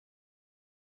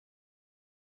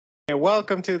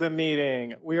Welcome to the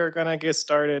meeting. We are going to get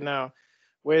started now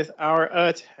with our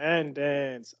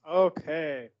attendance.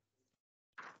 Okay.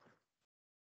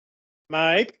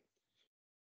 Mike.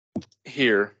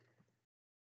 Here.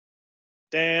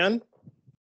 Dan.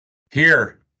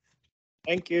 Here.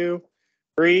 Thank you.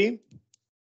 Bree.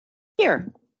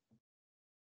 Here.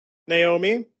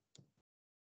 Naomi.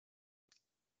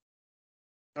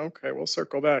 Okay, we'll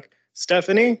circle back.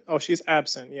 Stephanie. Oh, she's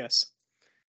absent. Yes.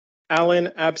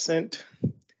 Alan, absent.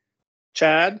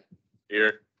 Chad.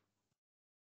 Here.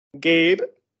 Gabe.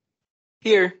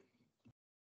 Here.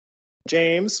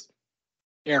 James.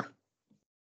 Here.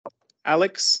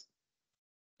 Alex.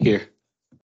 Here.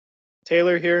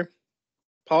 Taylor here.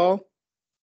 Paul.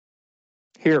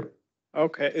 Here.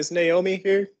 Okay, is Naomi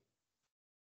here?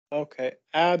 Okay,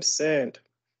 absent.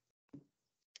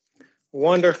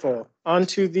 Wonderful. On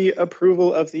to the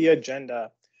approval of the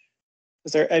agenda.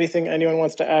 Is there anything anyone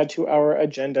wants to add to our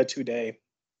agenda today?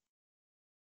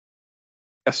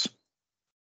 Yes.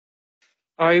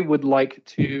 I would like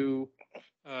to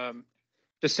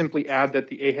just simply add that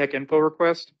the AHEC info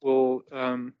request will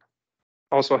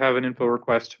also have an info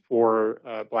request for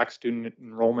Black student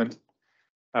enrollment,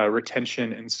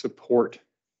 retention, and support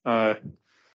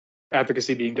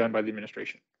advocacy being done by the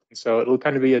administration. And so it'll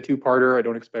kind of be a two-parter. I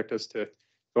don't expect us to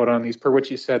vote on these per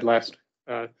what you said last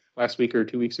week or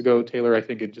 2 weeks ago, Taylor. I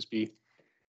think it'd just be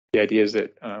the idea is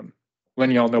that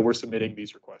letting y'all know we're submitting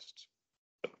these requests.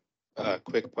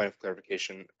 Quick point of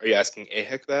clarification. Are you asking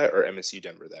AHEC that or MSU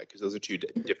Denver that? Because those are two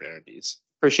different entities.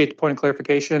 Appreciate the point of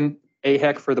clarification.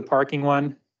 AHEC for the parking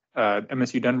one,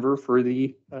 MSU Denver for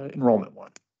the enrollment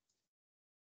one.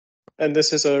 And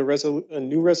this is a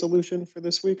new resolution for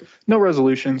this week? No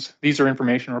resolutions. These are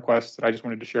information requests that I just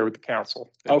wanted to share with the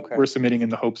council. Okay. We're submitting in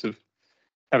the hopes of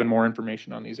having more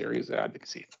information on these areas of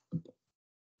advocacy.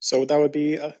 So that would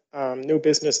be new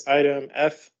business item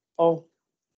F. Oh,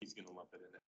 He's going to lump it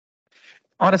in.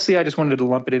 Honestly, I just wanted to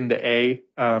lump it into A,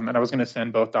 and I was going to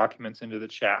send both documents into the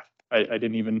chat. I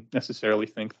didn't even necessarily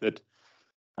think that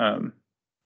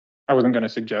I wasn't going to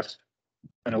suggest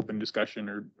an open discussion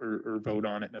or vote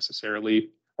on it necessarily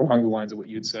along the lines of what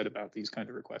you had said about these kind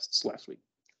of requests last week.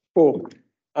 cool.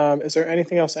 Is there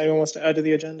anything else anyone wants to add to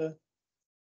the agenda?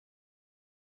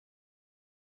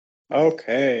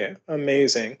 Okay,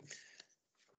 amazing.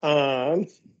 On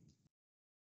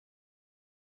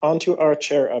to our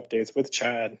chair updates with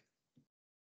Chad.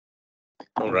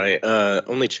 All right.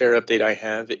 Only chair update I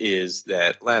have is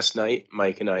that last night,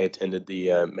 Mike and I attended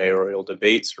the mayoral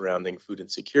debate surrounding food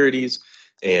insecurities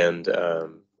and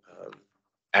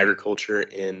agriculture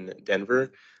in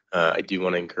Denver. I do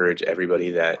want to encourage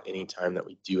everybody that anytime that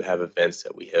we do have events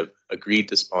that we have agreed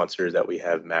to sponsor, that we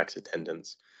have max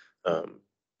attendance.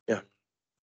 Yeah.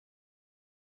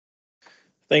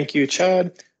 Thank you,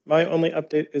 Chad. My only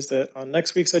update is that on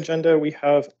next week's agenda, we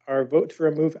have our vote to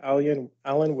remove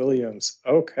Alan Williams.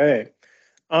 Okay.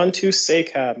 On to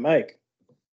SACAB. Mike.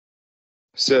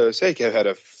 So SACAB had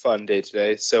a fun day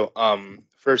today. So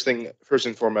first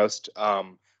and foremost, I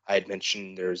had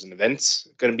mentioned there's an event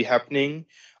going to be happening.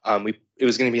 It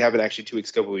was going to be happening actually 2 weeks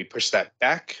ago, but we pushed that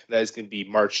back. That is going to be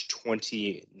March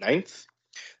 29th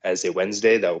as a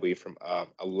Wednesday. That will be from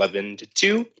 11 to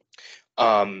 2.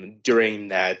 During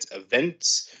that event,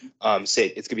 it's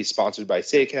going to be sponsored by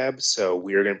SACAB, so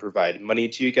we are going to provide money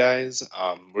to you guys.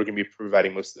 We're going to be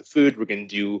providing most of the food. We're going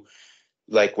to do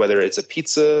like whether it's a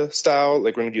pizza style,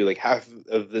 like we're going to do like half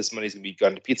of this money is going to be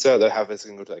gone to pizza, the other half is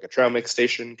going to go to like a trail mix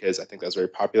station because I think that's very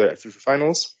popular at Food for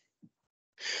Finals.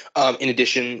 In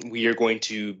addition, we are going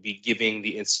to be giving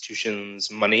the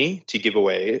institutions money to give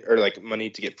away, or like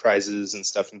money to get prizes and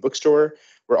stuff in bookstore.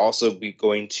 We're also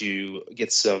going to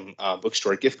get some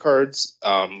bookstore gift cards.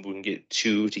 We can get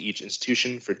 2 to each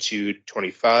institution for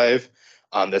 $2.25.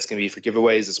 That's going to be for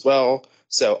giveaways as well.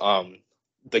 So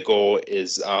the goal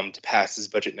is to pass this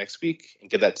budget next week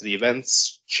and get that to the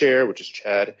events chair, which is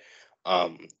Chad.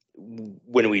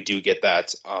 When we do get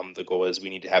that, the goal is we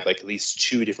need to have like at least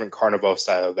 2 different carnival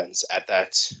style events at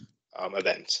that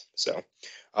event. So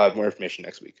I'll have more information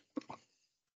next week.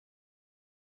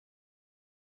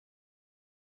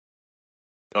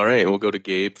 All right, we'll go to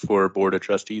Gabe for Board of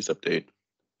Trustees update.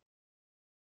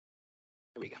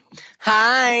 Here we go.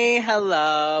 Hi,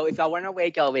 hello. If y'all weren't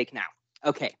awake, y'all awake now.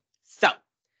 Okay, so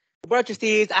the Board of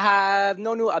Trustees, I have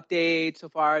no new updates so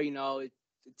far. You know, it's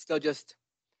still just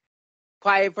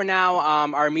quiet for now.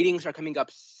 Our meetings are coming up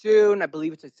soon. I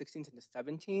believe it's the 16th and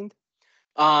the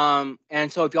 17th. And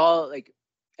so if y'all like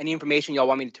any information y'all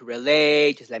want me to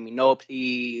relay, just let me know,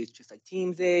 please. Just like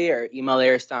Teams it or email it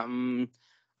or something.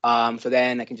 So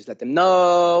then I can just let them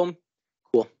know.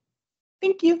 Cool.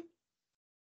 Thank you.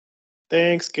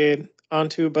 Thanks, Gabe. On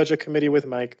to Budget Committee with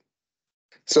Mike.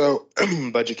 So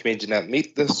budget committee did not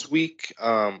meet this week.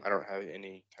 I don't have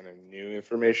any kind of new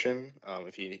information.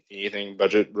 If you need anything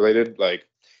budget related, like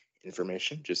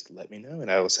information, just let me know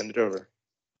and I will send it over.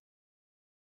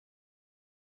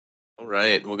 All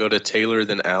right, we'll go to Taylor,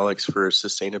 then Alex for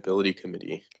Sustainability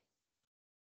Committee.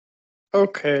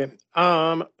 Okay.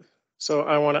 So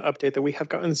I want to update that we have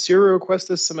gotten 0 requests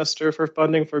this semester for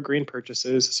funding for green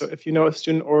purchases. So if you know a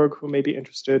student org who may be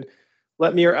interested,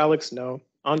 let me or Alex know.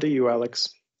 On to you, Alex.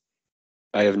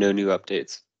 I have no new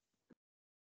updates.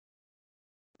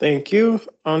 Thank you.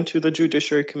 On to the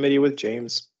Judiciary Committee with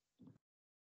James.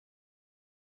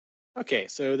 Okay,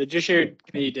 so the Judiciary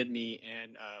Committee did meet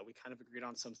and we kind of agreed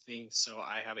on some things. So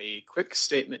I have a quick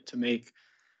statement to make,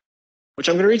 which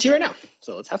I'm going to read to you right now.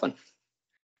 So let's have fun.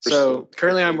 So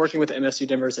currently I'm working with MSU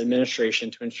Denver's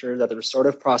administration to ensure that the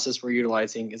restorative process we're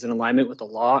utilizing is in alignment with the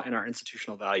law and our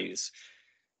institutional values.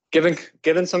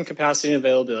 Given some capacity and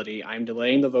availability, I'm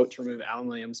delaying the vote to remove Alan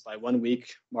Williams by 1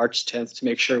 week, March 10th, to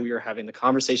make sure we are having the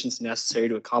conversations necessary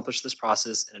to accomplish this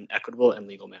process in an equitable and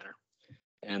legal manner.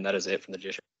 And that is it from the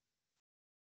Judiciary.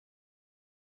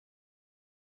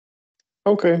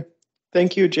 Okay.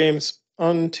 Thank you, James.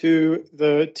 On to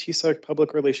the TSEC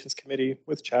Public Relations Committee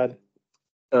with Chad.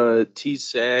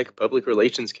 TSAC Public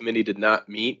Relations Committee did not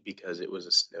meet because it was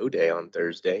a snow day on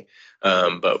Thursday,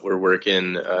 but we're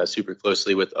working super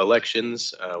closely with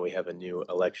elections. We have a new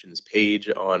elections page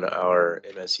on our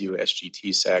MSU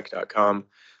sgtsac.com.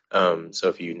 So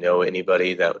if you know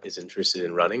anybody that is interested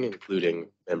in running, including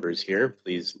members here,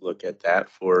 please look at that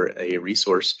for a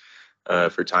resource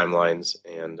for timelines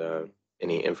and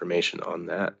any information on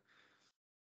that.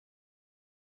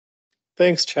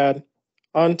 Thanks, Chad.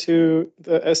 On to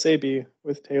the SAB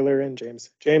with Taylor and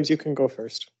James. James, you can go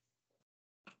first.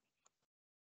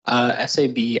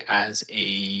 SAB as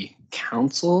a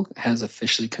council has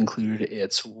officially concluded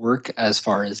its work as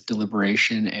far as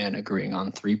deliberation and agreeing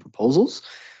on 3 proposals.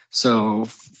 So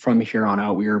from here on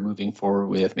out, we are moving forward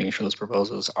with making sure those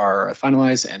proposals are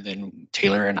finalized, and then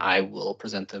Taylor and I will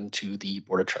present them to the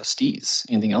Board of Trustees.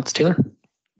 Anything else, Taylor?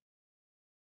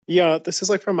 Yeah, this is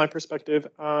like from my perspective.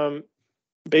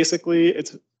 Basically,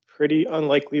 it's pretty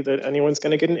unlikely that anyone's going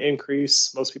to get an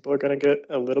increase. Most people are going to get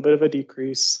a little bit of a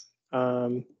decrease.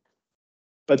 But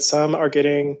some are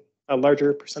getting a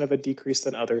larger percent of a decrease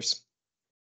than others.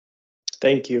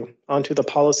 Thank you. On to the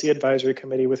Policy Advisory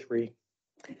Committee with Ree.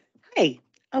 Hi.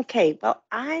 Okay, well,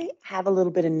 I have a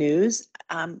little bit of news.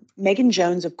 Megan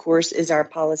Jones, of course, is our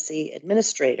policy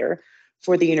administrator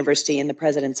for the university in the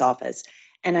president's office.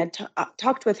 And I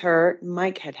talked with her.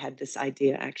 Mike had this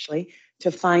idea, actually,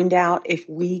 to find out if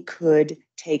we could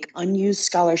take unused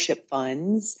scholarship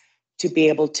funds to be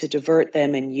able to divert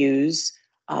them and use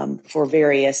for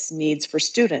various needs for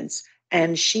students.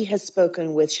 And she has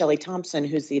spoken with Shelley Thompson,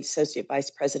 who's the Associate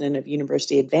Vice President of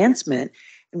University Advancement.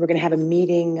 And we're going to have a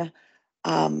meeting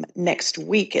next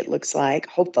week, it looks like,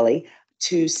 hopefully,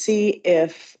 to see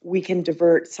if we can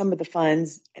divert some of the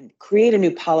funds and create a new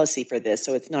policy for this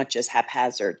so it's not just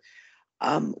haphazard.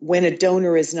 When a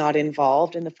donor is not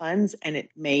involved in the funds, and it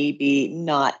may be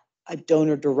not a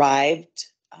donor-derived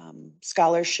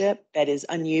scholarship that is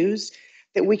unused,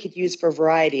 that we could use for a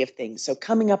variety of things. So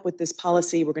coming up with this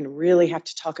policy, we're going to really have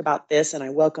to talk about this, and I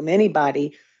welcome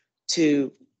anybody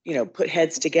to, put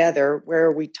heads together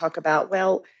where we talk about,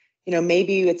 well,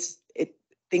 maybe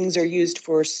things are used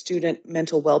for student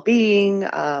mental well-being,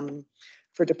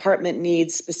 for department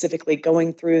needs, specifically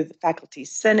going through the faculty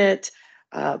senate.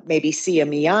 Maybe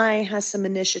CMEI has some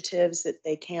initiatives that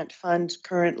they can't fund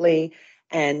currently.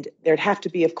 And there'd have to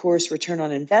be, of course, return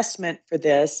on investment for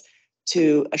this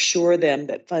to assure them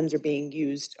that funds are being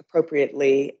used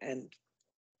appropriately and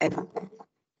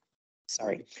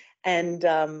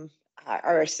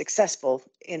are successful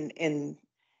in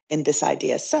this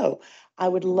idea. So I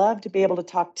would love to be able to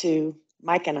talk to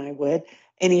Mike, and I would,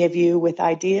 any of you with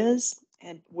ideas,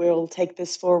 and we'll take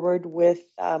this forward with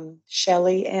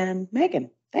Shelley and Megan.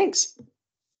 Thanks.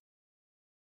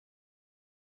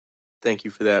 Thank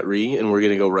you for that, Ree. And we're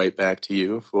going to go right back to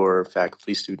you for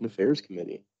Faculty Student Affairs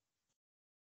Committee.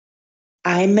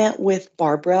 I met with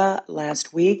Barbara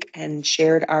last week and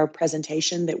shared our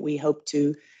presentation that we hope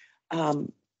to,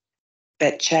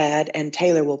 that Chad and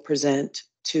Taylor will present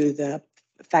to the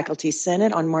Faculty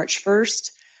Senate on March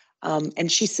 1st.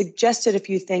 And she suggested a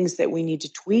few things that we need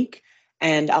to tweak.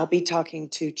 And I'll be talking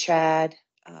to Chad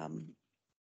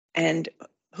and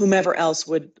whomever else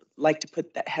would like to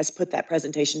has put that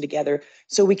presentation together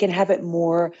so we can have it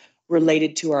more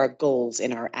related to our goals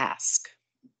in our ask.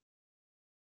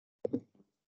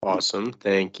 Awesome,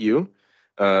 thank you.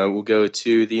 We'll go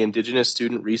to the Indigenous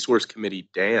Student Resource Committee.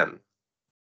 Dan.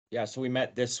 Yeah, so we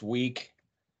met this week.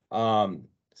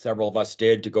 Several of us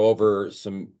did, to go over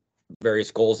some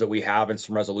various goals that we have and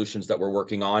some resolutions that we're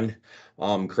working on,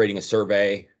 creating a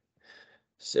survey.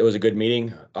 So it was a good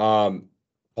meeting. Paul, do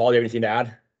you have anything to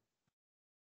add?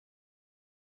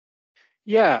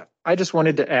 Yeah, I just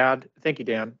wanted to add, thank you,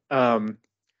 Dan,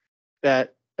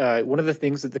 that one of the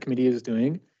things that the committee is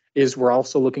doing is we're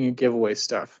also looking at giveaway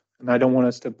stuff. And I don't want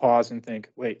us to pause and think,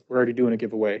 wait, we're already doing a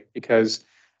giveaway, because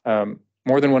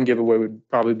more than one giveaway would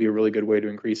probably be a really good way to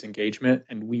increase engagement.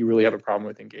 And we really have a problem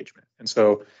with engagement. And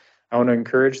so I want to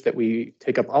encourage that we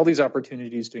take up all these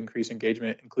opportunities to increase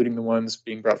engagement, including the ones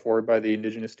being brought forward by the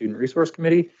Indigenous Student Resource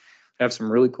Committee. Have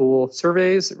some really cool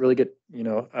surveys that really get,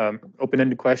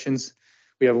 open-ended questions.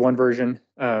 We have one version,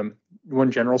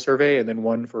 one general survey, and then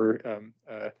one for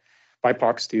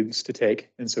BIPOC students to take.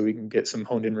 And so we can get some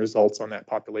honed in results on that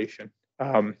population.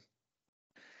 And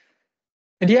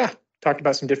yeah, talked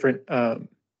about some different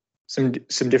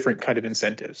some different kind of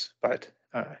incentives, but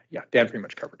yeah, Dan pretty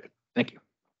much covered it. Thank you.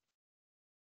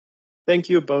 Thank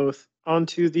you both. On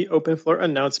to the open floor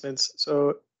announcements.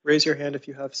 So raise your hand if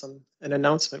you have an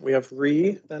announcement. We have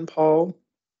Ree, then Paul,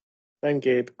 then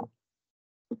Gabe.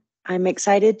 I'm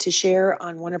excited to share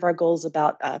on one of our goals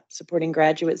about supporting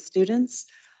graduate students.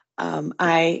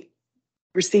 I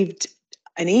received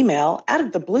an email out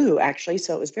of the blue, actually,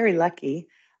 so it was very lucky,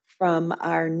 from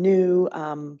our new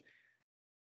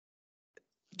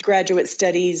graduate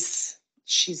studies.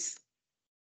 She's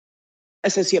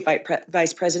Associate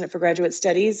Vice President for Graduate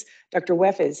Studies, Dr.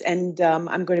 Weffes, and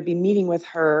I'm going to be meeting with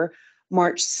her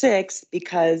March 6th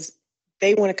because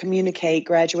they want to communicate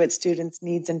graduate students'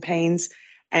 needs and pains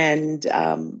and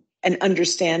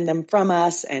understand them from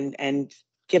us and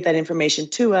give that information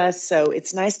to us. So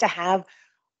it's nice to have,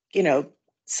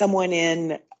 someone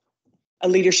in a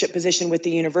leadership position with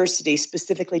the university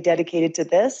specifically dedicated to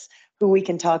this, who we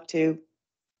can talk to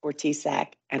for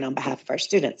TSAC and on behalf of our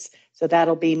students. So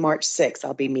that'll be March 6th.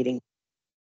 I'll be meeting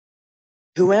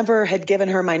whoever had given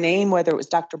her my name, whether it was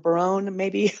Dr. Barone,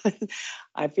 maybe.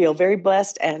 I feel very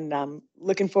blessed and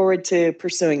looking forward to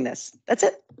pursuing this. That's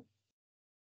it.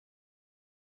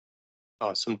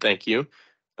 Awesome, thank you.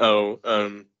 Going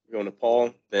to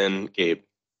Paul, then Gabe.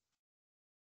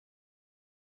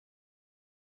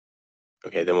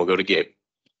 Okay, then we'll go to Gabe.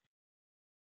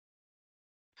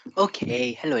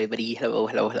 Okay, hello everybody. Hello.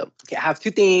 Okay, I have two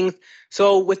things.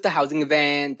 So with the housing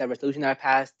event, the resolution that I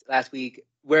passed last week,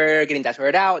 we're getting that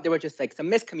sorted out. There were just like some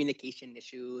miscommunication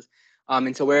issues.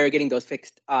 And so we're getting those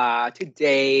fixed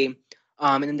today.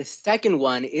 And then the second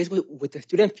one is with the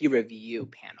student fee review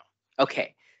panel.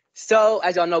 Okay, so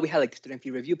as y'all know, we had like the student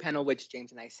fee review panel, which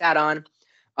James and I sat on.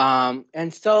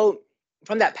 And so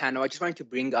from that panel, I just wanted to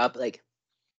bring up like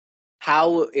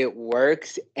how it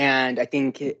works. And I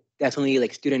think definitely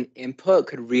like student input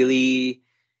could really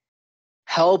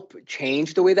help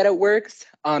change the way that it works.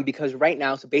 Because right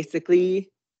now, so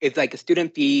basically it's like a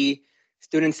student fee,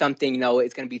 student something,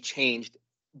 it's going to be changed.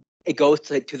 It goes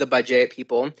to the budget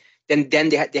people. Then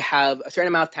they have a certain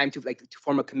amount of time to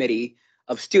form a committee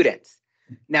of students.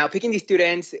 Now picking these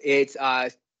students, it's I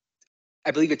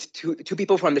believe it's two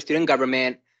people from the student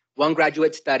government, one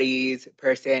graduate studies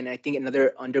person, and I think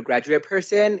another undergraduate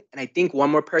person, and I think one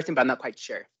more person, but I'm not quite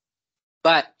sure.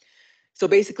 But so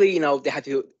basically, they had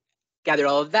to gather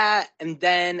all of that, and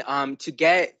then to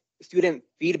get student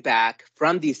feedback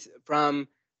from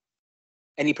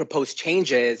any proposed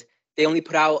changes, they only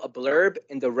put out a blurb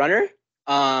in the runner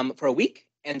for a week,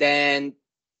 and then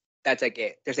that's like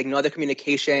it. There's like no other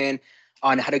communication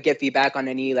on how to get feedback on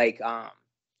any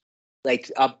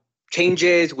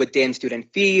changes within student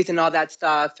fees and all that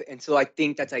stuff. And so I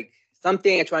think that's like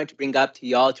something I wanted to bring up to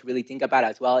y'all to really think about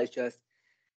as well. It's just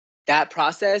that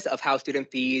process of how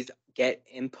student fees get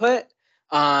input.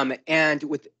 And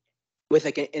with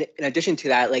like in addition to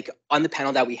that, like on the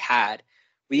panel that we had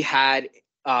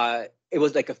it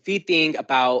was like a fee thing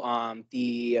about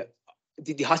the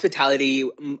hospitality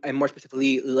and more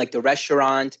specifically like the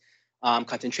restaurant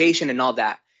concentration and all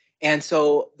that. And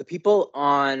so the people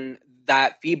on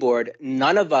that fee board,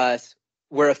 none of us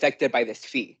were affected by this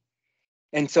fee.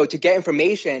 And so to get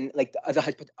information, like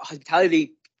the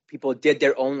hospitality people did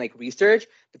their own like research,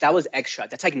 but that was extra.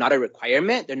 That's like not a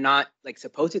requirement. They're not like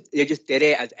supposed to, they just did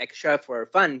it as extra for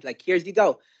fun. Like, here's you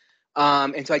go.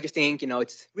 And so I just think,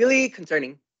 it's really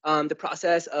concerning, the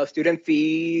process of student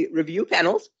fee review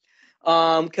panels,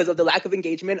 because of the lack of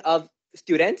engagement of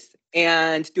students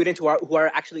and students who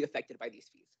are actually affected by these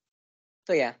fees.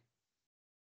 So yeah.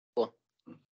 Cool.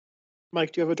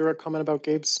 Mike, do you have a direct comment about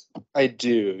Gabe's? I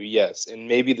do, yes. And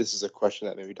maybe this is a question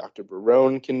that maybe Dr.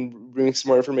 Barone can bring some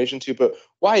more information to, but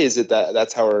why is it that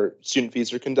that's how our student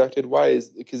fees are conducted?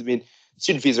 Because I mean,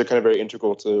 student fees are kind of very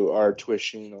integral to our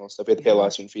tuition and all stuff. We have to pay a lot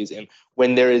of student fees. And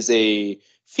when there is a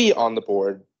fee on the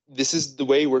board, this is the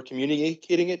way we're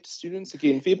communicating it to students and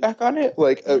getting feedback on it.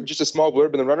 Like just a small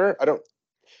blurb in the runner. I don't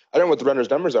know what the runner's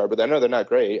numbers are, but I know they're not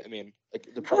great. I mean, like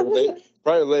the probably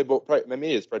label, probably my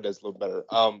media's probably does a little better.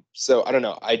 So I don't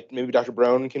know. Maybe Dr.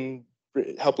 Brown can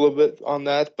help a little bit on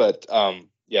that, but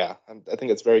yeah, I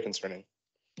think it's very concerning.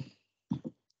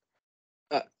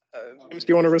 James,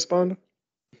 do you want to respond?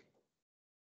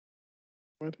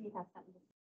 And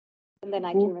then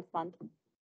I can respond.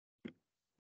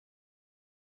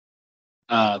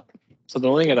 So the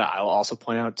only thing that I'll also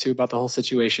point out too about the whole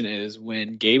situation is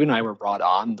when Gabe and I were brought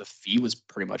on, the fee was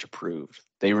pretty much approved.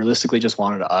 They realistically just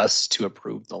wanted us to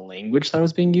approve the language that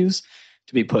was being used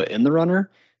to be put in the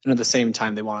runner. And at the same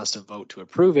time, they want us to vote to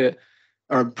approve it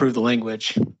or approve the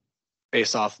language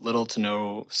based off little to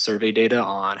no survey data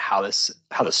on how the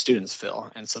students feel.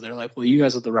 And so they're like, well, you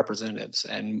guys are the representatives.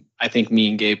 And I think me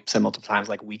and Gabe said multiple times,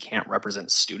 like, we can't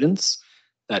represent students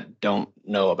that don't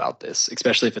know about this,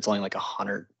 especially if it's only like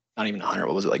 100, not even 100,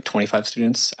 what was it, like 25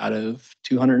 students out of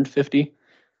 250?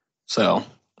 So,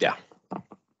 yeah.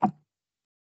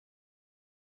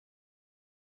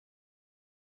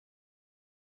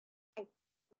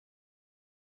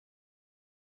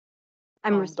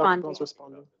 I'm Dr. responding. Brown's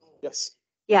responding. Yes.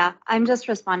 Yeah, I'm just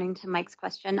responding to Mike's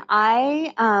question.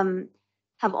 I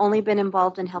have only been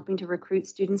involved in helping to recruit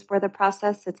students for the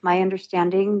process. It's my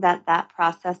understanding that that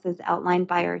process is outlined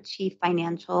by our chief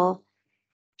financial,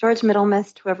 George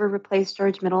Middlemist, whoever replaced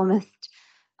George Middlemist.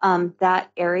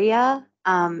 That area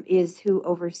is who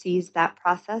oversees that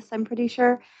process, I'm pretty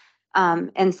sure.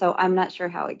 And so I'm not sure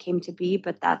how it came to be,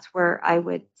 but that's where I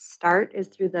would start, is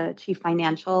through the chief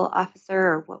financial officer,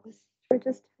 or what was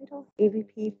George's title?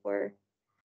 AVP for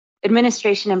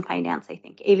Administration and Finance, I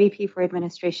think. AVP for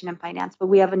Administration and Finance. But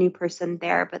we have a new person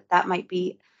there, but that might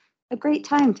be a great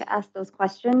time to ask those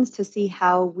questions to see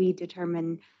how we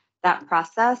determine that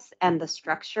process and the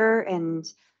structure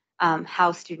and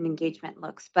how student engagement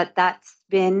looks. But that's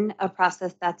been a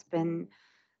process that's been,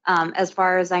 as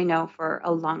far as I know, for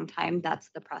a long time. That's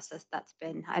the process that's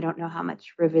been. I don't know how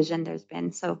much revision there's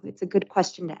been. So it's a good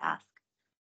question to ask.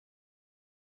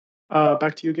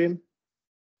 Back to you, Gabe.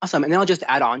 Awesome. And then I'll just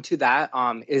add on to that.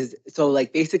 Is so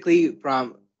like basically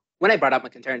from when I brought up my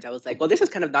concerns, I was like, well, this is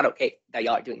kind of not okay that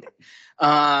y'all are doing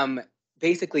that.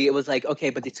 Basically, it was like, okay,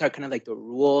 but these are kind of like the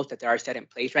rules that are set in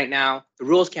place right now. The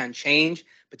rules can change,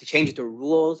 but to change the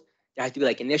rules, there has to be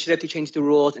like initiative to change the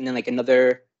rules, and then like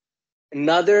another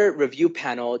review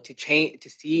panel to change, to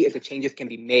see if the changes can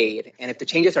be made. And if the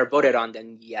changes are voted on,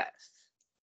 then yes.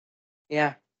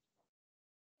 Yeah.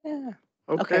 Yeah.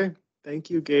 Okay.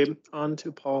 Thank you, Gabe. On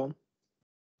to Paul.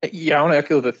 Yeah, I want to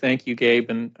echo the thank you,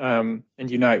 Gabe, and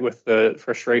unite with the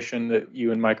frustration that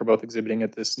you and Mike are both exhibiting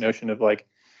at this notion of like,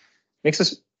 makes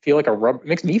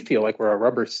me feel like we're a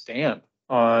rubber stamp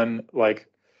on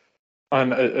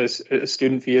a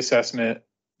student fee assessment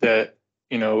that,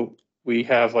 we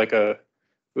have like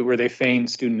where they feign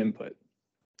student input,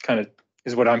 kind of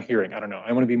is what I'm hearing. I don't know.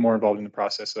 I want to be more involved in the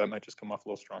process, so that might just come off a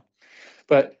little strong.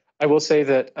 But I will say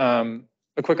that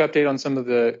a quick update on some of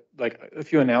a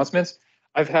few announcements.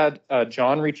 I've had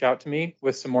John reach out to me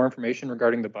with some more information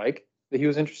regarding the bike that he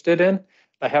was interested in.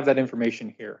 I have that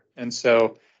information here. And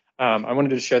so I wanted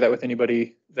to share that with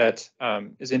anybody that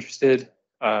is interested.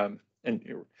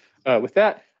 With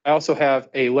that, I also have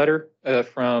a letter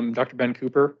from Dr. Ben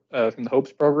Cooper from the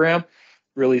HOPES program,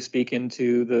 really speaking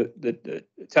to the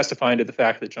testifying to the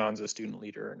fact that John's a student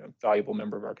leader and a valuable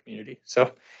member of our community.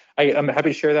 So I'm happy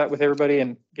to share that with everybody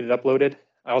and get it uploaded.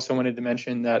 I also wanted to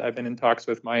mention that I've been in talks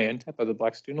with Maya Intep of the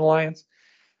Black Student Alliance.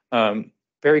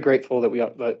 Very grateful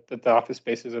that that the office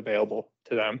space is available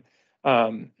to them.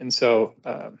 And so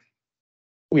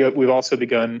we've also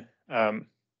begun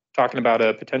talking about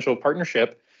a potential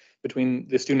partnership between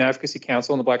the Student Advocacy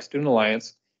Council and the Black Student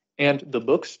Alliance and the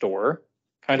bookstore,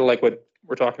 kind of like what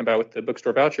we're talking about with the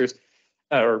bookstore vouchers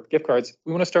or gift cards.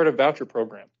 We want to start a voucher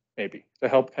program, maybe, to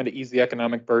help kind of ease the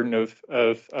economic burden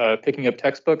of picking up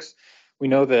textbooks. We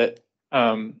know that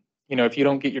if you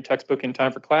don't get your textbook in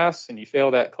time for class and you fail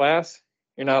that class,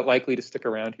 you're not likely to stick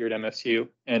around here at MSU.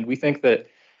 And we think that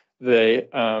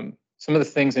some of the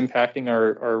things impacting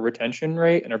our retention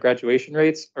rate and our graduation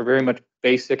rates are very much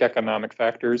basic economic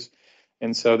factors.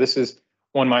 And so this is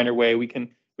one minor way we can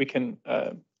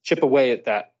chip away at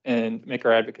that and make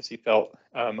our advocacy felt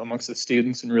amongst the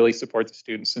students and really support the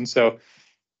students. And so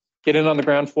get in on the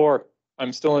ground floor.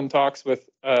 I'm still in talks with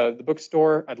the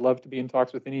bookstore. I'd love to be in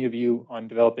talks with any of you on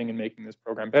developing and making this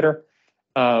program better,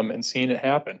 and seeing it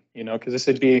happen. You know, because this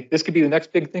could be the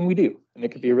next big thing we do, and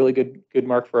it could be a really good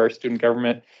mark for our student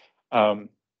government.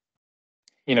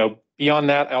 You know, beyond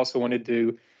that, I also wanted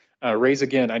to raise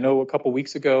again. I know a couple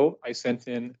weeks ago I sent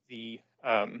in it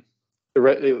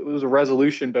was a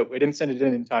resolution, but we didn't send it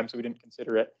in time, so we didn't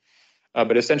consider it.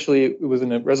 But essentially, it was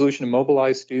a resolution to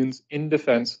mobilize students in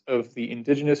defense of the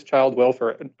Indigenous Child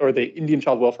Welfare, or the Indian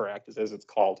Child Welfare Act, as it's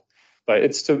called. But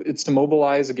it's to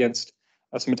mobilize against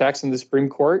some attacks in the Supreme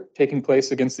Court taking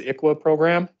place against the ICWA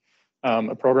program,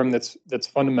 a program that's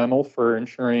fundamental for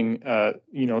ensuring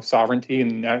you know, sovereignty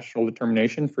and national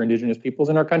determination for Indigenous peoples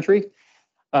in our country.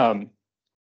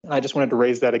 I just wanted to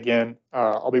raise that again.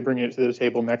 I'll be bringing it to the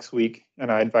table next week, and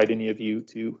I invite any of you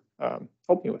to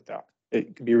help me with that.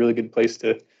 It could be a really good place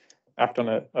to act on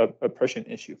a prescient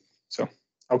issue. So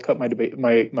I'll cut my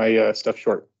stuff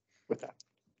short with that.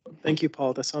 Thank you,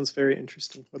 Paul. That sounds very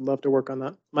interesting. Would love to work on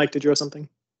that. Mike, did you have something?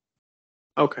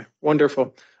 Okay,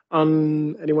 wonderful.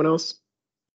 Anyone else?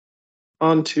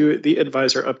 On to the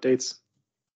advisor updates.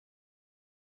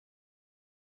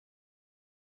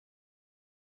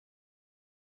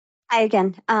 Hi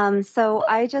again. So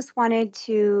I just wanted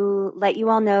to let you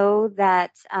all know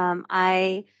that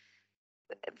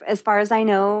as far as I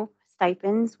know,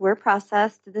 stipends were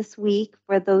processed this week.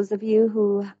 For those of you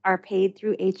who are paid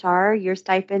through HR, your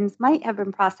stipends might have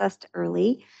been processed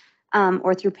early,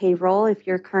 or through payroll if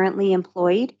you're currently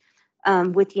employed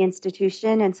with the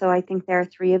institution. And so I think there are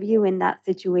 3 of you in that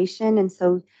situation. And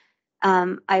so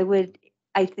I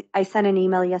sent an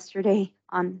email yesterday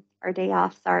on our day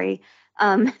off, sorry,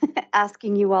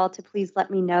 asking you all to please let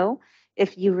me know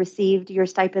if you received your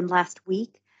stipend last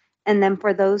week. And then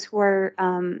for those who are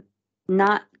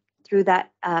not through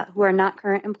that, who are not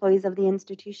current employees of the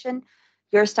institution,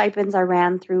 your stipends are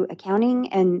ran through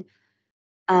accounting, and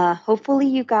hopefully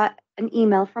you got an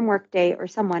email from Workday or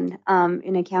someone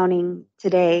in accounting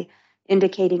today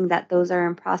indicating that those are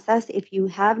in process. If you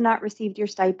have not received your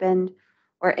stipend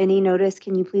or any notice,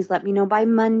 can you please let me know by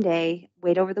Monday?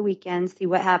 Wait over the weekend, see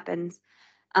what happens,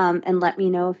 and let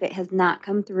me know if it has not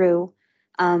come through.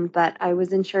 But I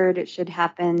was assured it should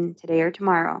happen today or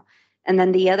tomorrow. And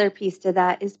then the other piece to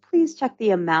that is please check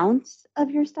the amounts of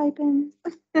your stipends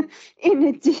in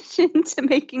addition to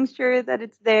making sure that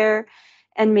it's there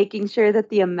and making sure that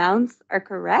the amounts are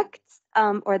correct,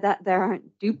 or that there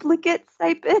aren't duplicate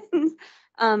stipends.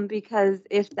 Because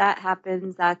if that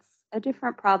happens, that's a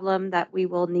different problem that we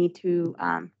will need to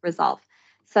resolve.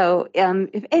 So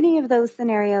if any of those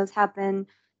scenarios happen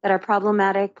that are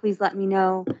problematic, please let me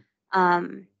know.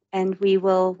 And we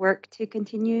will work to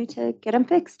continue to get them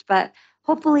fixed. But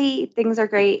hopefully things are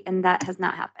great and that has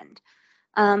not happened.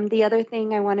 The other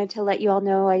thing I wanted to let you all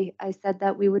know, I said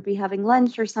that we would be having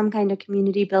lunch or some kind of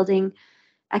community building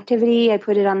activity. I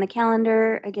put it on the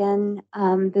calendar again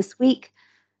this week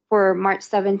for March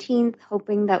 17th,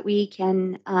 hoping that we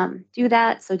can do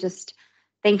that. So just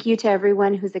thank you to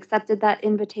everyone who's accepted that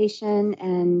invitation,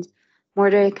 and more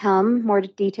to come, more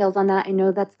details on that. I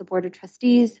know that's the Board of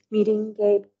Trustees meeting,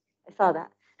 Gabe. I saw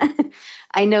that.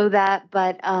 I know that,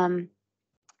 but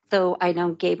so I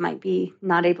know Gabe might be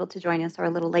not able to join us or a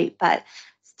little late, but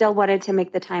still wanted to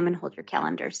make the time and hold your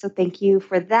calendar. So thank you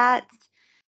for that.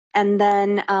 And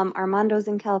then Armando's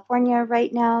in California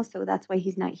right now, so that's why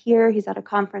he's not here. He's at a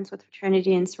conference with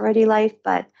Fraternity and Sorority Life,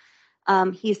 but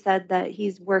he said that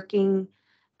he's working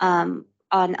on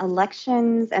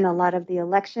elections and a lot of the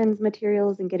elections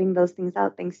materials and getting those things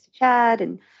out, thanks to Chad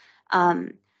and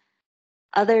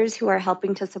others who are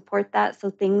helping to support that. So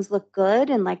things look good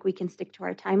and like we can stick to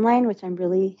our timeline, which I'm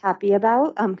really happy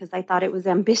about because I thought it was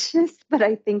ambitious, but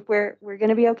I think we're going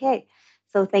to be okay.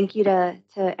 So thank you to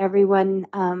everyone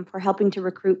for helping to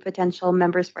recruit potential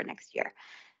members for next year.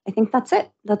 I think that's it.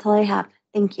 That's all I have.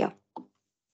 Thank you.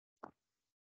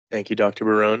 Thank you, Dr.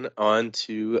 Barone. On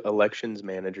to elections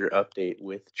manager update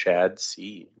with Chad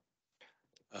C.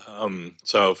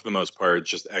 So for the most part,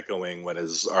 just echoing what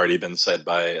has already been said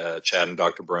by Chad and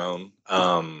Dr. Brown.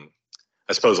 I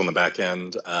suppose on the back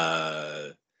end,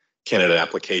 candidate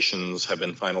applications have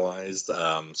been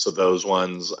finalized. So those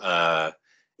ones,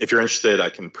 if you're interested, I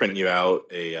can print you out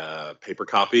a paper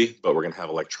copy, but we're going to have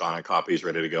electronic copies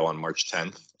ready to go on March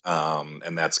 10th.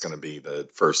 And that's going to be the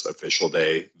first official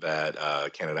day that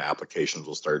candidate applications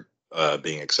will start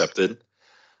being accepted.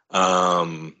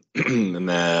 And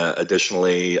then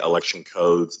additionally, election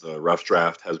codes, the rough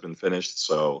draft has been finished.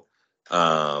 So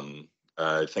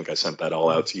I think I sent that all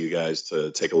out to you guys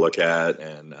to take a look at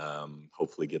and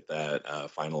hopefully get that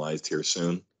finalized here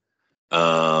soon.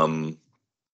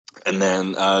 And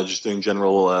then just doing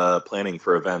general planning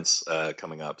for events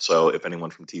coming up. So if anyone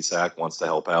from TSAC wants to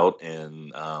help out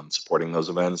in supporting those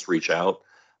events, reach out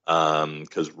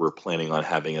because we're planning on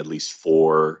having at least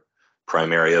 4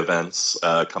 primary events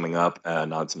coming up,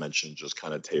 not to mention just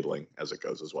kind of tabling as it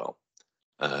goes as well.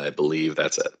 I believe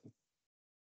that's it.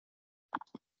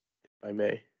 If I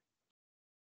may.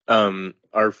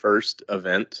 Our first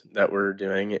event that we're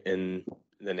doing in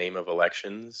the name of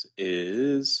elections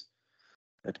is,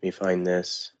 let me find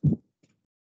this.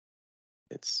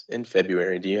 It's in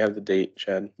February. Do you have the date,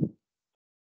 Chad?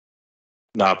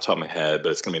 Not off the top of my head,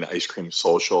 but it's going to be an ice cream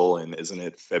social, and isn't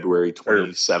it February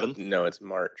 27th? No, it's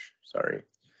March. Sorry.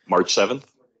 March 7th?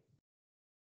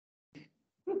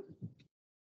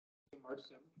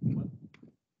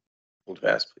 Hold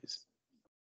fast, please.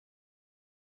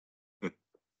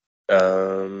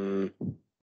 Um,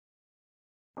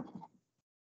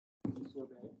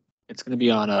 It's going to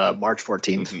be on March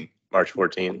 14th. March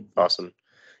 14th. Awesome.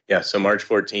 Yeah, so March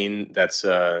 14th, that's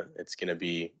it's going to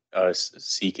be us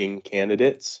seeking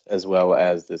candidates, as well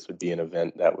as this would be an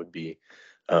event that would be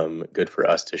good for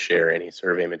us to share any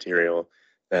survey material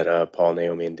that Paul,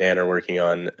 Naomi, and Dan are working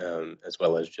on, as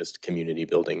well as just community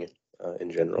building in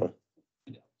general.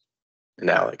 And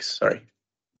Alex, sorry.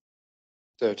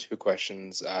 So 2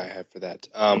 questions I have for that.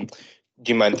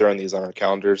 Do you mind throwing these on our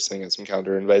calendars, sending out some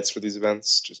calendar invites for these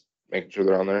events? Just making sure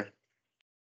they're on there.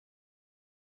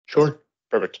 Sure.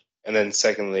 Perfect. And then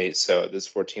secondly, so this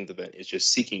 14th event is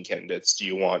just seeking candidates. Do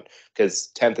you want,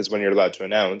 because 10th is when you're allowed to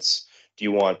announce, do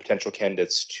you want potential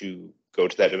candidates to go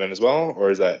to that event as well,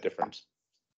 or is that different?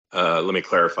 Let me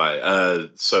clarify.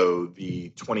 So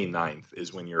the 29th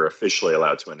is when you're officially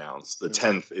allowed to announce. The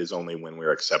 10th is only when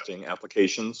we're accepting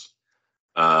applications.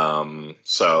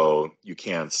 So you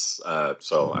can't,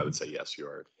 so I would say yes, you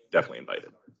are definitely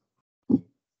invited.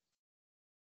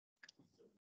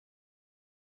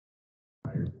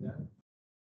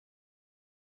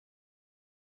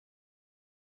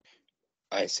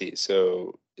 I see.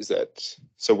 So is that,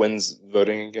 so when's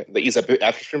voting again? Is that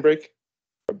after spring break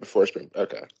or before spring?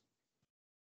 Okay.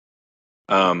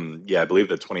 Yeah, I believe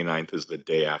the 29th is the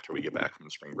day after we get back from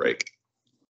spring break.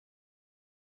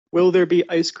 Will there be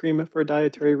ice cream for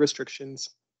dietary restrictions?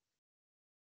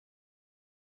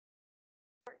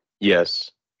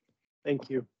 Yes. Thank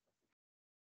you.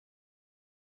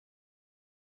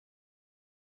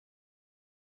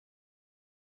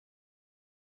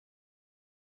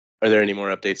 Are there any more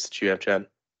updates that you have, Chad?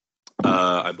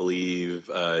 I believe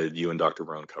you and Dr.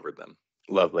 Brown covered them.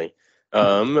 Lovely.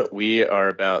 We are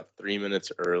about 3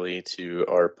 minutes early to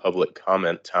our public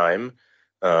comment time.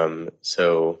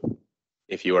 So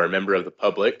if you are a member of the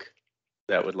public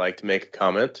that would like to make a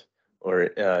comment, or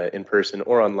in person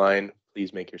or online,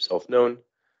 please make yourself known.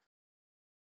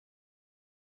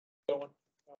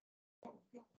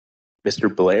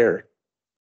 Mr. Blair.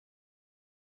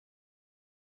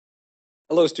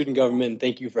 Hello, student government.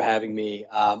 Thank you for having me.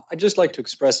 I'd just like to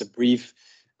express a brief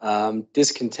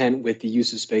discontent with the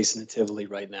use of space in the Tivoli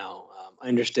right now. I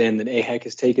understand that AHEC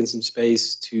has taken some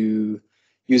space to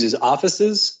use as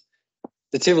offices.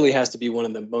 The Tivoli has to be one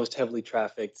of the most heavily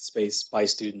trafficked space by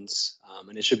students,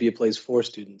 and it should be a place for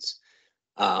students.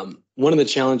 One of the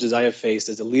challenges I have faced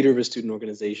as a leader of a student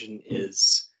organization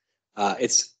is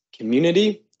its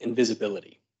community and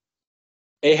visibility.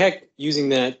 AHEC using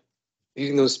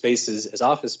those spaces as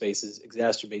office spaces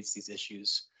exacerbates these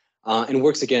issues and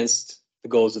works against the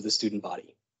goals of the student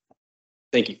body.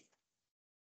 Thank you.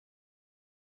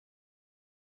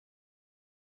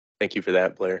 Thank you for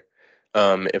that, Blair.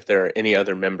 If there are any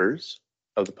other members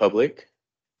of the public,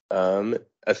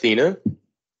 Athena?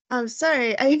 I'm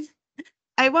sorry,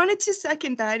 I wanted to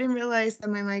second that. I didn't realize that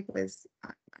my mic was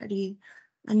already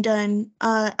undone.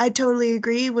 I totally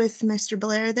agree with Mr.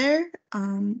 Blair there.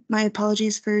 My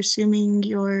apologies for assuming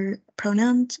your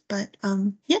pronouns, but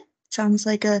yeah, sounds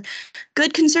like a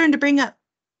good concern to bring up.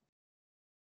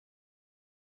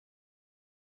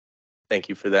 Thank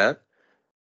you for that.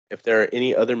 If there are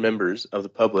any other members of the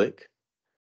public,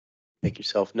 make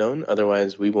yourself known.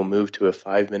 Otherwise, we will move to a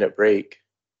 5-minute break.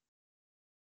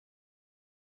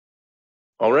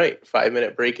 All right,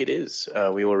 5-minute break it is.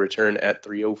 We will return at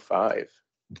 3:05.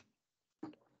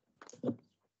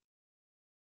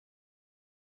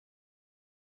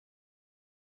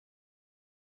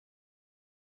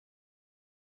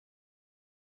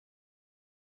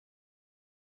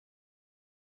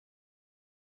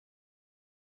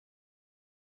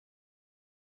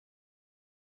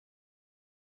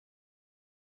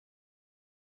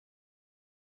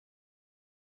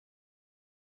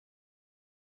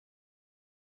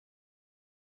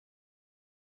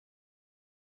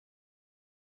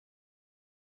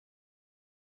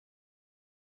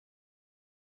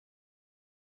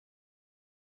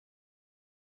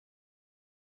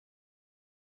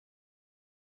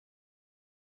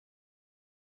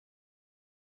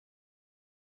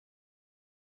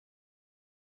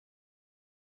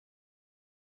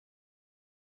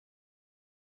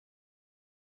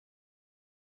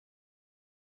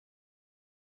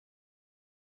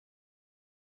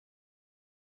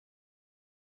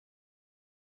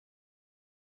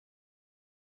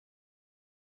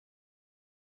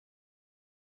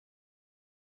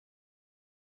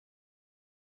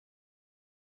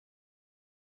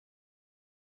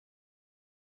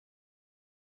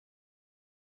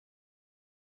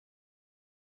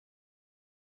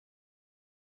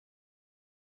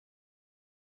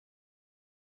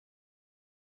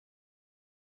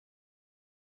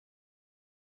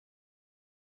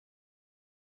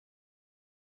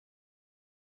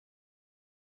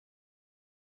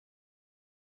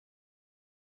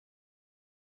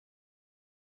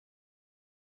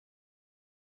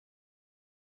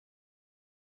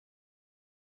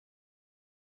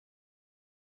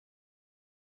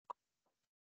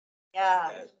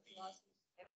 Yeah.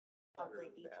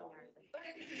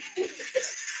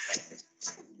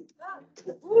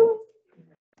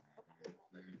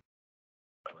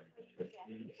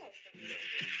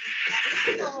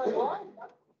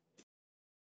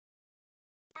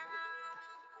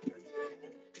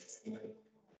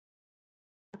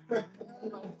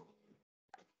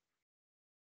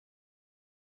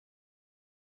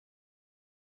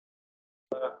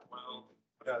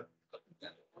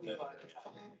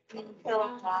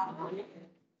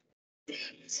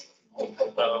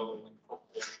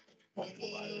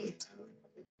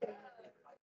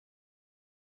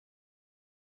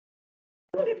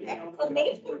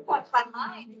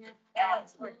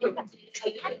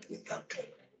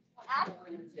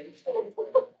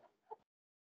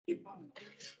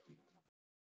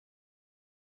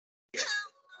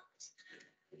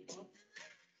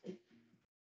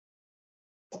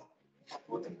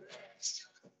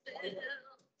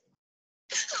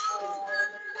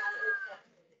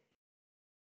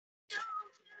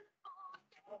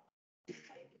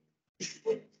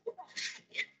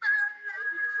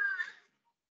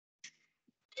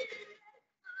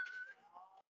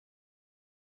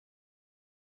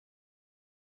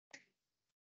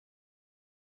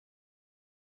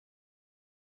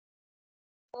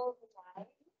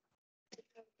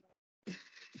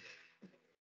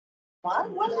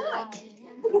 What not?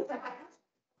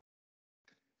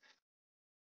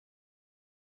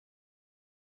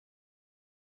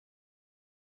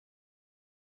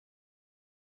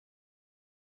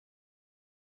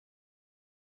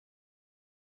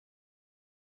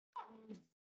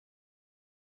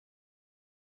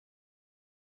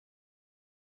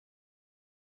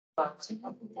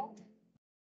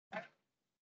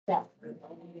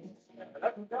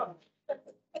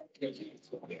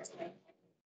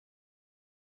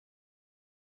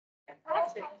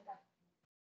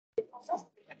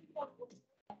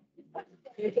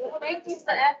 Thank you for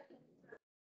that.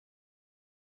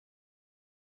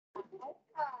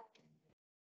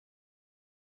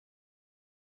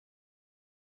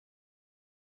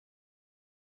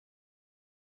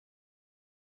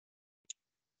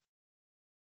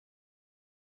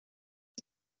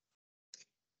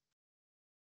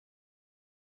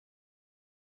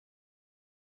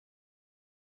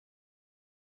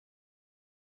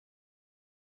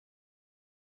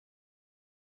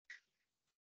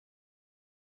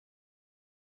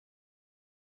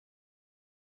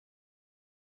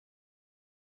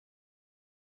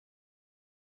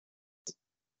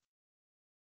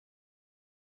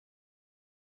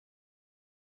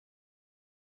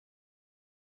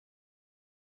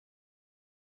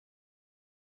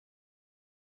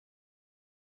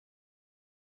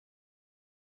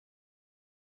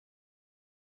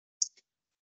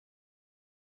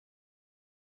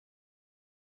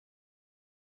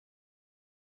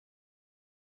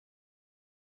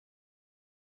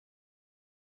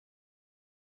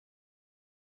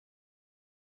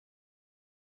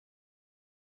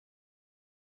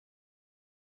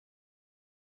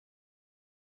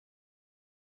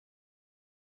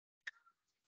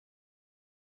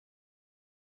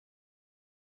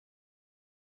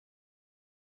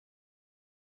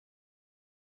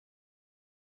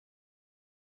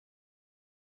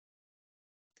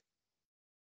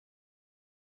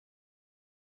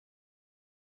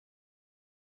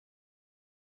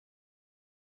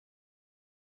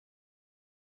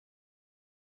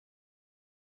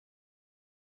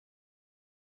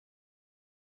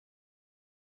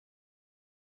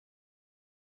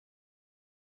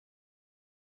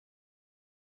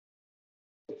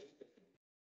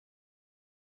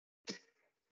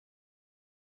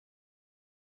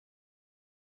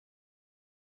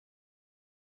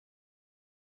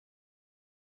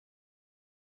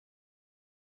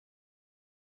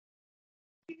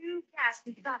 You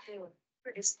guys thought they were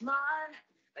pretty smart,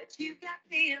 but you got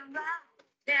me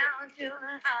right down to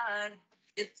the heart.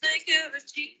 You think you're a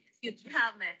genius, you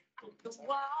drive me off the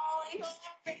wall. You're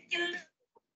making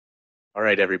All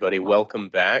right, everybody, welcome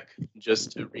back.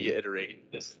 Just to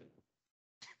reiterate,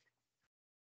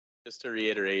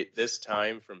 this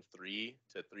time from 3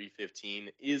 to 3:15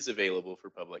 is available for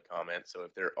public comment. So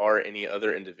if there are any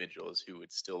other individuals who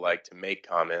would still like to make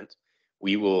comment,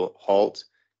 we will halt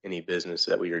any business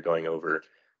that we are going over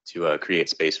to create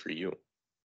space for you.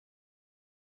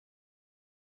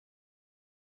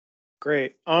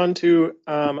 Great. On to,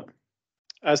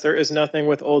 as there is nothing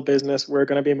with old business, we're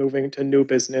going to be moving to new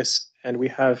business. And we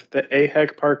have the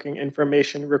AHEC parking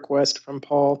information request from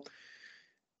Paul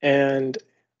and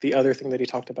the other thing that he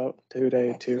talked about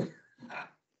today too.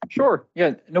 Sure,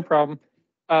 yeah, no problem.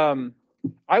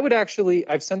 I would actually,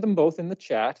 I've sent them both in the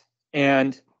chat.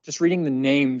 And just reading the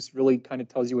names really kind of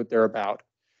tells you what they're about.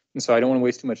 And so I don't want to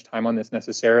waste too much time on this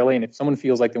necessarily. And if someone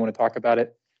feels like they want to talk about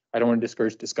it, I don't want to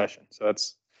discourage discussion. So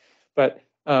that's, but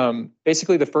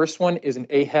basically the first one is an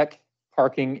AHEC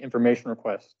parking information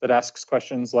request that asks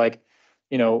questions like,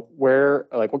 you know, where,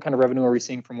 like what kind of revenue are we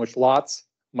seeing from which lots?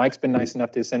 Mike's been nice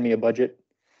enough to send me a budget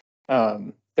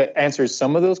that answers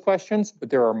some of those questions, but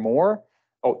there are more.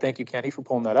 Oh, thank you, Kenny, for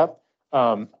pulling that up.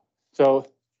 So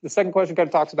the second question kind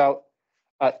of talks about,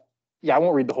 yeah, I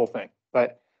won't read the whole thing,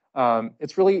 but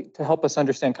it's really to help us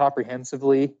understand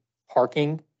comprehensively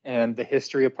parking and the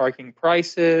history of parking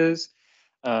prices,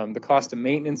 the cost of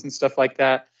maintenance and stuff like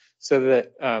that, so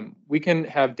that we can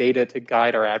have data to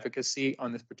guide our advocacy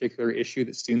on this particular issue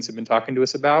that students have been talking to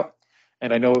us about.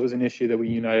 And I know it was an issue that we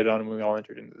united on when we all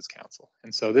entered into this council.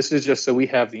 And so this is just so we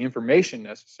have the information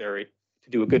necessary to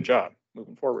do a good job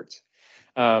moving forwards.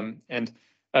 And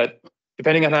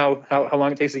depending on how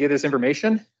long it takes to get this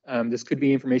information, this could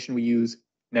be information we use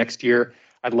next year.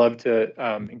 I'd love to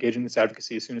engage in this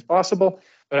advocacy as soon as possible,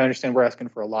 but I understand we're asking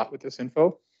for a lot with this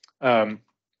info.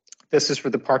 This is for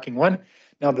the parking one.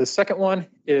 Now the second one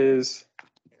is,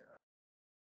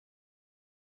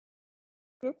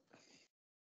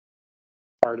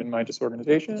 pardon my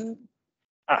disorganization.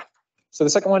 So the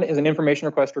second one is an information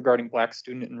request regarding Black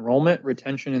student enrollment,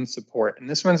 retention, and support. And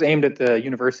this one's aimed at the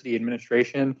university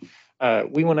administration.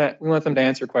 We want them to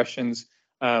answer questions,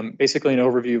 basically an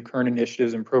overview of current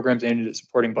initiatives and programs aimed at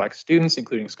supporting Black students,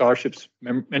 including scholarships,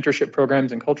 mentorship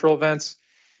programs, and cultural events.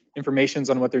 Information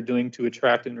on what they're doing to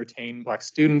attract and retain Black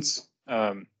students.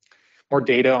 More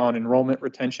data on enrollment,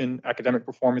 retention, academic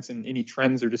performance, and any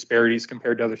trends or disparities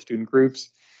compared to other student groups.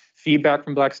 Feedback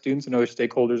from Black students and other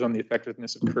stakeholders on the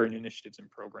effectiveness of current initiatives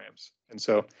and programs. And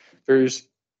so there's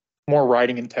more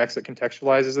writing and text that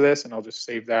contextualizes this, and I'll just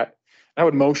save that. I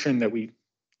would motion that we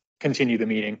continue the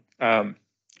meeting.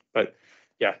 But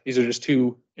yeah, these are just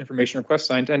two information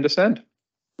requests I intend to send.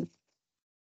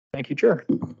 Thank you, Chair.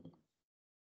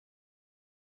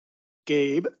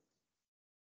 Gabe.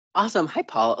 Awesome. Hi,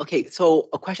 Paul. Okay, so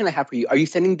a question I have for you. Are you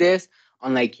sending this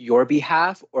on like your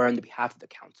behalf or on the behalf of the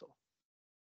council?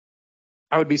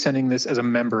 I would be sending this as a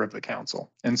member of the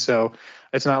council. And so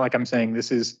it's not like I'm saying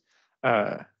this is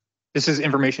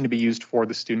information to be used for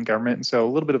the student government. And so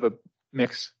a little bit of a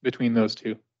mix between those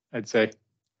two, I'd say.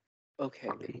 Okay,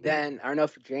 then I don't know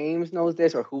if James knows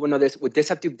this or who would know this. Would this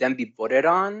have to then be voted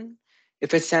on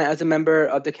if it's sent as a member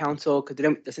of the council? Because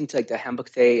doesn't like the handbook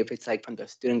say if it's like from the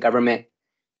student government,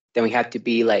 then we have to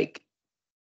be like,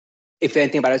 if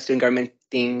anything about a student government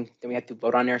thing, then we have to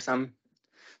vote on it or something?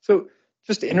 So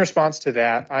just in response to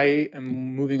that, I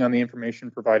am moving on the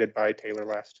information provided by Taylor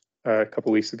last a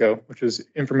couple weeks ago, which was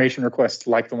information requests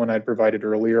like the one I'd provided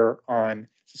earlier on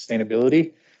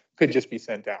sustainability could just be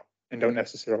sent out and don't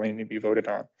necessarily need to be voted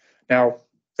on. Now,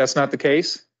 that's not the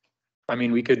case. I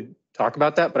mean, we could talk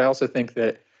about that, but I also think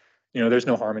that, you know, there's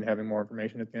no harm in having more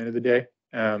information at the end of the day.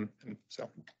 And so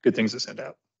good things to send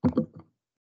out.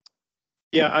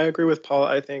 Yeah, I agree with Paul.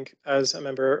 I think as a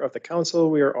member of the council,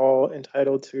 we are all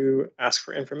entitled to ask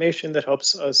for information that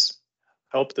helps us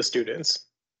help the students.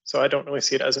 So I don't really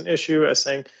see it as an issue as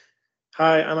saying,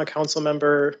 hi, I'm a council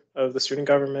member of the student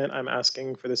government. I'm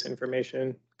asking for this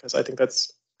information because I think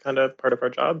that's kind of part of our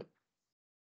job.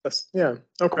 Yeah,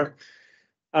 okay.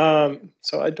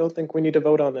 So I don't think we need to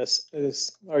vote on this.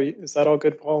 Is that all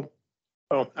good, Paul?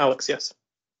 Oh, Alex, yes.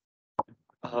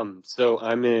 So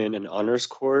I'm in an honors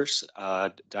course,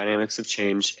 Dynamics of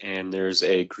Change, and there's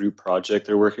a group project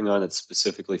they're working on that's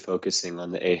specifically focusing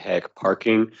on the AHEC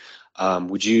parking.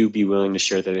 Would you be willing to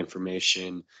share that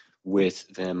information with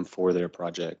them for their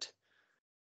project?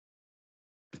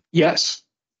 Yes.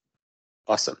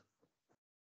 Awesome.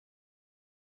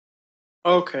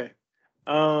 Okay.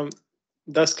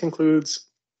 Thus concludes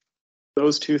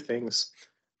those two things.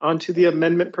 On to the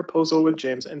amendment proposal with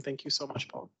James, and thank you so much,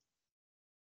 Paul.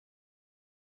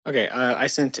 Okay, I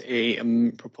sent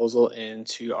a proposal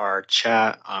into our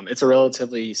chat. It's a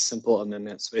relatively simple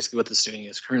amendment. So basically what this doing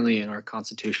is currently in our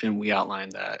constitution, we outline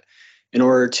that in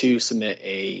order to submit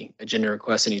a agenda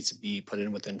request, it needs to be put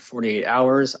in within 48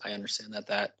 hours. I understand that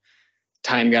that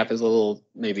time gap is a little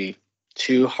maybe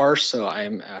too harsh. So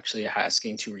I'm actually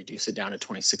asking to reduce it down to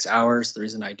 26 hours. The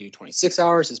reason I do 26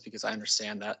 hours is because I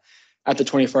understand that at the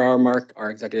 24-hour mark, our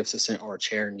executive assistant or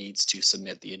chair needs to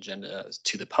submit the agenda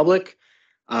to the public.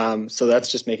 So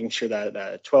that's just making sure that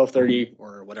at 12:30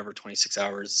 or whatever 26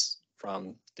 hours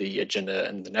from the agenda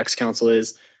and the next council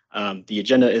is, the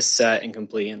agenda is set and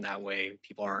complete, and that way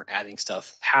people aren't adding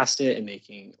stuff past it and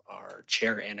making our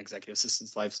chair and executive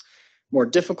assistant's lives more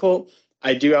difficult.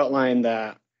 I do outline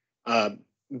that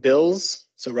bills,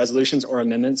 So resolutions or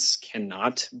amendments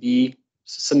cannot be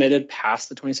submitted past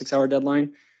the 26-hour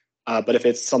deadline. But if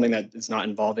it's something that is not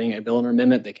involving a bill or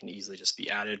amendment, they can easily just be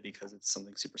added because it's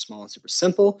something super small and super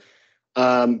simple.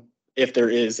 If there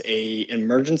is a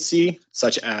emergency,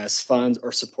 such as funds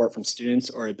or support from students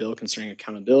or a bill concerning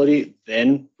accountability,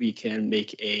 then we can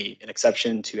make an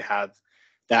exception to have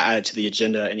that added to the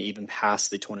agenda and even pass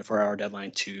the 24-hour deadline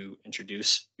to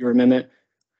introduce your amendment.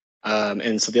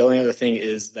 And so the only other thing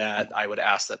is that I would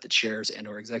ask that the chairs and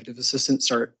or executive assistants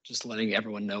start just letting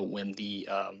everyone know when the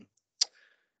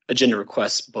agenda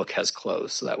request book has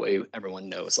closed. So that way everyone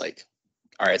knows like,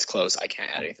 all right, it's closed. I can't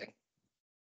add anything.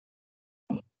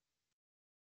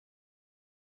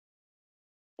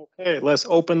 Okay, let's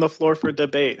open the floor for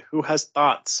debate. Who has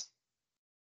thoughts?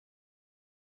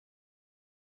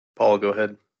 Paul, go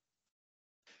ahead.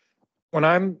 When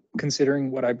I'm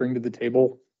considering what I bring to the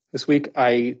table this week,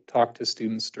 I talk to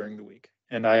students during the week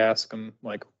and I ask them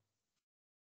like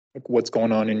what's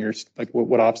going on in your, like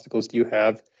what obstacles do you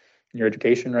have in your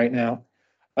education right now?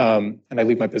 And I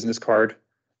leave my business card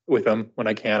with them when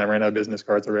I can. I ran out of business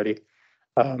cards already.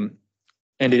 And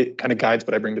it kind of guides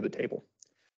what I bring to the table.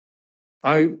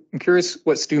 I'm curious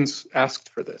what students asked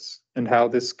for this and how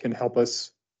this can help us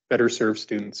better serve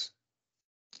students.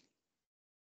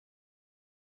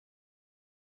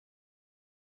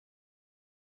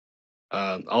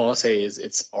 All I'll say is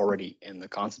it's already in the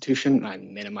Constitution, and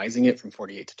I'm minimizing it from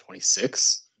 48 to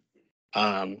 26.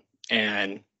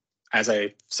 And as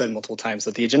I said multiple times,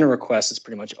 that the agenda request is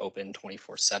pretty much open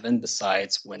 24/7,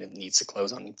 besides when it needs to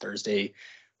close on Thursday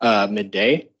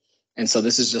midday. And so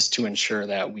this is just to ensure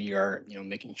that we are,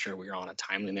 making sure we are on a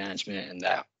timely management and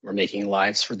that we're making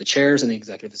lives for the chairs and the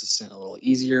executive assistant a little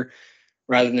easier,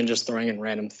 rather than just throwing in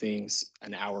random things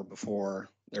an hour before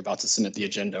they're about to submit the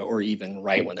agenda or even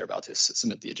right when they're about to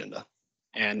submit the agenda.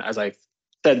 And as I've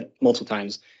said multiple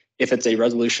times, if it's a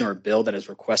resolution or a bill that is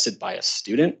requested by a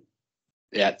student,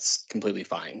 that's completely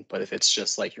fine. But if it's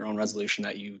just like your own resolution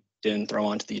that you didn't throw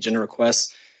onto the agenda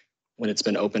request when it's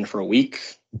been open for a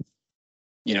week,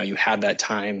 you had that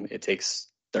time. It takes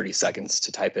 30 seconds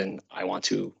to type in, I want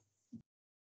to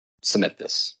submit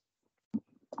this.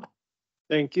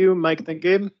 Thank you, Mike. Then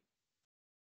Gabe.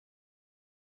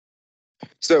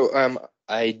 So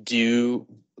I do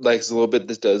like a little bit.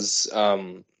 This does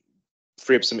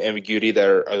free up some ambiguity that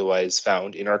are otherwise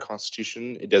found in our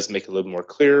Constitution. It does make it a little more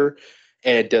clear,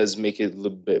 and it does make it a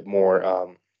little bit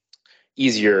more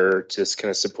easier to kind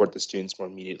of support the students more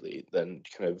immediately than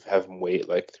kind of have them wait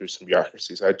like through some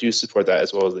bureaucracy. So I do support that,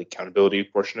 as well as the accountability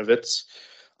portion of it.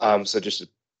 So just a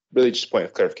point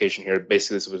of clarification here.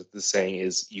 Basically, this is what the saying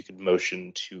is: you could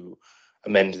motion to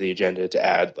amend the agenda to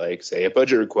add, like, say, a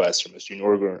budget request from a student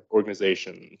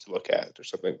organization to look at, or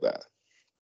something like that.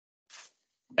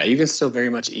 Yeah, you can still very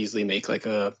much easily make like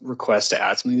a request to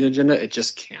add something to the agenda. It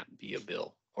just can't be a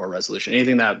bill or a resolution.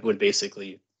 Anything that would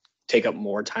basically take up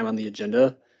more time on the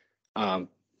agenda.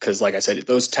 Because like I said,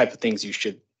 those type of things you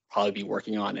should probably be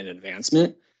working on in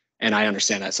advancement. And I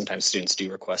understand that sometimes students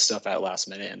do request stuff at last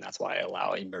minute, and that's why I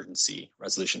allow emergency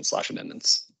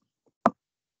resolution/amendments.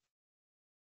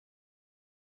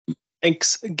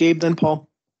 Thanks, Gabe. Then Paul.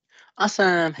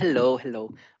 Awesome. Hello.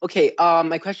 Okay.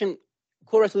 My question,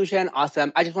 cool resolution.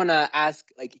 Awesome. I just want to ask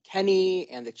like Kenny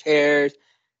and the chairs,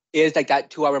 is like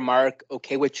that 2-hour mark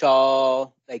okay with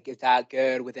y'all? Like, is that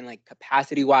good within like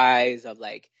capacity wise of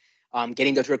like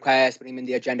getting those requests, putting them in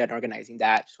the agenda and organizing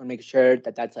that? Just want to make sure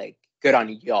that that's like good on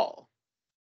y'all,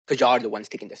 because y'all are the ones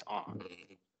taking this on.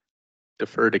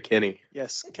 Defer to Kenny.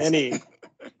 Yes, Kenny.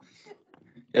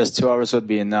 Yes, 2 hours would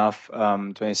be enough.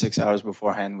 26 hours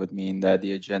beforehand would mean that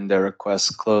the agenda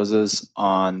request closes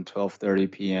on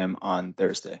 12:30 p.m. on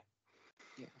Thursday.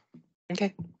 Yeah.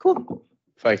 Okay, cool.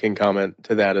 If I can comment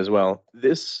to that as well.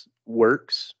 This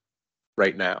works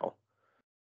right now,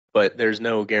 but there's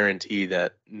no guarantee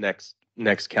that next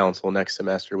council, next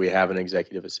semester, we have an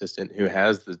executive assistant who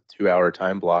has the 2-hour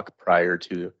time block prior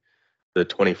to the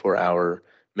 24-hour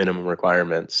minimum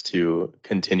requirements to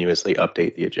continuously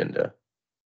update the agenda.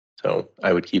 So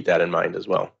I would keep that in mind as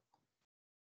well.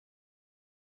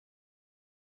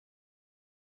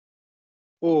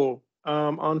 Cool.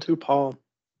 On to Paul.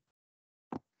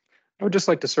 I would just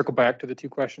like to circle back to the 2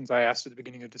 questions I asked at the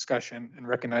beginning of discussion and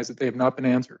recognize that they have not been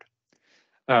answered.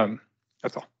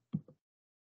 That's all.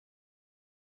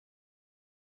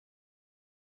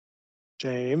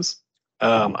 James.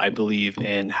 I believe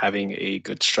in having a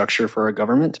good structure for our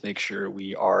government to make sure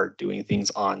we are doing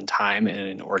things on time and in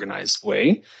an organized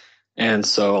way. And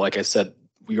so, like I said,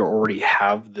 we already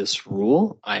have this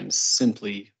rule. I'm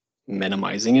simply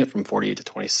minimizing it from 48 to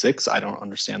 26. I don't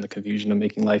understand the confusion of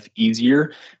making life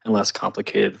easier and less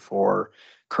complicated for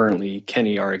currently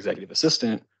Kenny, our executive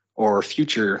assistant, or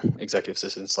future executive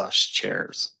assistants /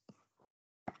 chairs.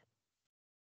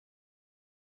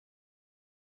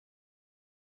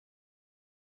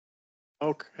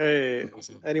 Okay.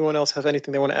 Anyone else have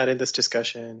anything they want to add in this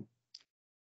discussion?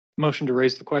 Motion to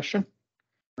raise the question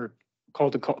or call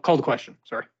the question.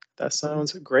 Sorry. That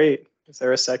sounds great. Is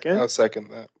there a second? I'll second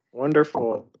that.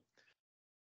 Wonderful.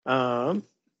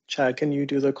 Chad, can you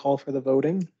do the call for the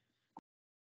voting?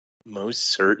 Most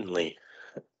certainly.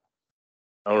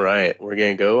 All right, we're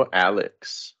gonna go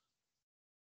Alex.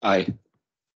 Aye.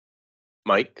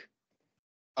 Mike.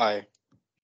 Aye.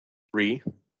 Ree.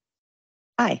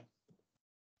 Aye.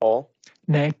 Paul.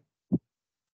 Nay.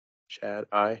 Chad.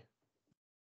 Aye.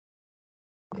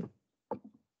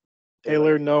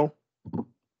 Taylor, no.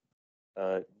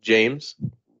 James.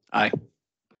 Aye.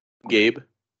 Gabe.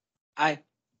 Aye.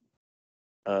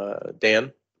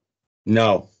 Dan.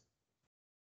 No.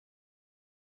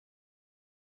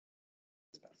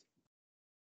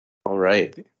 All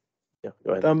right. Yeah,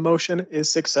 go ahead. The motion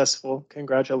is successful.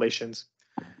 Congratulations.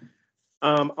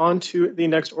 On to the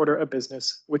next order of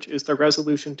business, which is the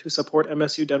resolution to support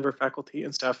MSU Denver faculty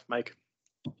and staff. Mike.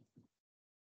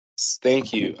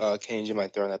 Thank you. Kenny, do you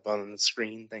mind throwing that button on the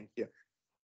screen? Thank you.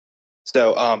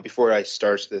 So before I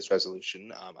start this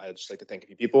resolution, I'd just like to thank a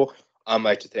few people. I'd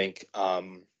like to thank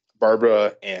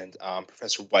Barbara and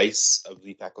Professor Weiss of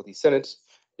the Faculty Senate.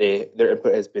 Their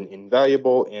input has been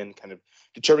invaluable in kind of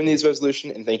determining these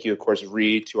resolutions. And thank you, of course,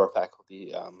 Reed, to our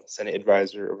Faculty Senate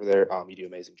advisor over there. You do an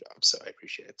amazing job, so I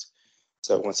appreciate it.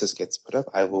 So once this gets put up,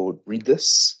 I will read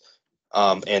this.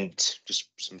 And just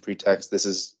some pretext, this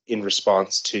is in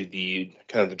response to the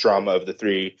kind of the drama of the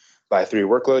 3x3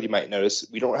 workload. You might notice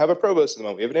we don't have a provost at the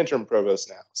moment. We have an interim provost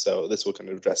now. So this will kind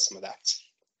of address some of that.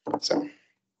 So,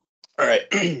 all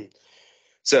right.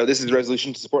 So this is a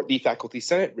resolution to support the Faculty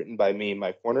Senate written by me in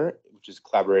my corner, which is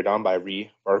collaborated on by Ree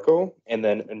Barco, and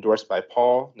then endorsed by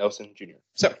Paul Nelson Jr.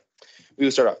 So we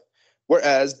will start off.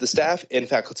 Whereas the staff and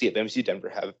faculty at MSU Denver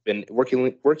have been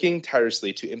working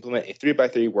tirelessly to implement a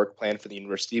 3x3 work plan for the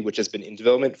university, which has been in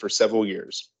development for several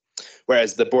years.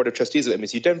 Whereas the Board of Trustees of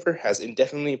MSU Denver has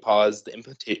indefinitely paused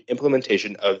the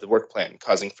implementation of the work plan,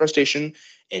 causing frustration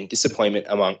and disappointment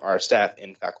among our staff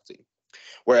and faculty.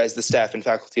 Whereas the staff and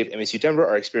faculty of MSU Denver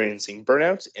are experiencing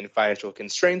burnout and financial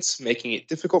constraints, making it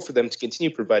difficult for them to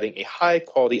continue providing a high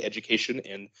quality education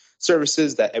and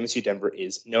services that MSU Denver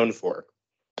is known for.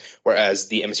 Whereas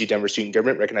the MSU Denver student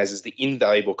government recognizes the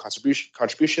invaluable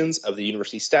contributions of the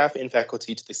university staff and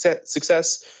faculty to the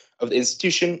success of the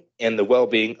institution and the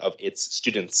well-being of its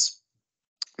students.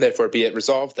 Therefore, be it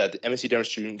resolved that the MSU Denver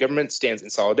student government stands in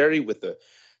solidarity with the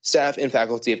staff and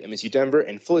faculty of MSU Denver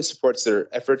and fully supports their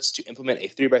efforts to implement a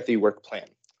 3x3 work plan.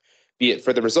 Be it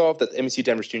further resolved that the MSU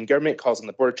Denver student government calls on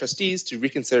the Board of Trustees to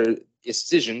reconsider its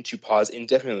decision to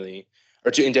indefinitely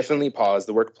pause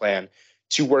the work plan,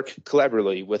 to work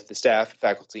collaboratively with the staff,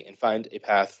 faculty, and find a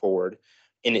path forward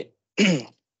that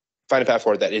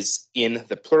is in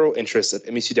the plural interests of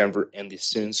MSU Denver and the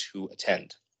students who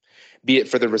attend. Be it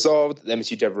further resolved, the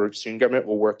MSU Denver student government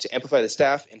will work to amplify the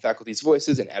staff and faculty's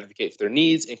voices and advocate for their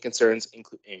needs and concerns,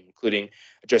 including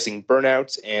addressing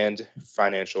burnout and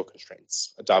financial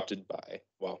constraints. Adopted by,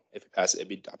 well, if it passes, it'd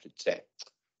be adopted today.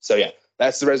 So yeah,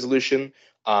 that's the resolution.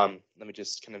 Let me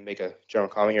just kind of make a general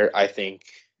comment here. I think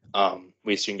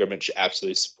we as student government should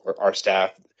absolutely support our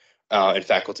staff and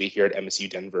faculty here at MSU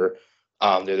Denver.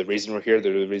 They're the reason we're here.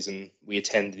 They're the reason we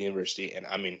attend the university. And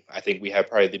I mean, I think we have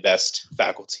probably the best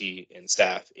faculty and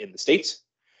staff in the state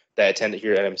that attend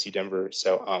here at MSU Denver.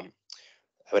 So I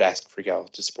would ask for y'all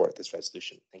to support this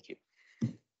resolution. Thank you.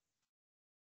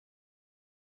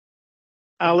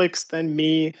 Alex, then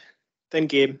me, then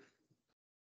Gabe.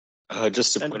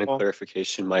 Just a And point Paul. of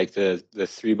clarification, Mike, the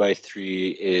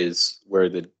 3x3 is where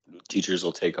the teachers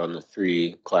will take on the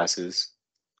 3 classes.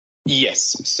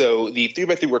 Yes. So the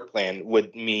 3x3 work plan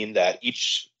would mean that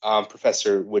each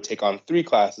professor would take on 3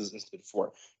 classes instead of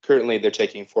 4. Currently, they're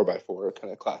taking 4x4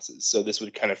 kind of classes. So this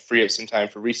would kind of free up some time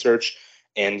for research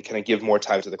and kind of give more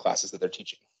time to the classes that they're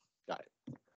teaching. Got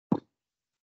it.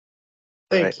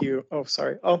 Thank you. Oh,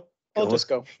 sorry. I'll just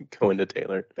go. Go into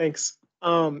Taylor. Thanks.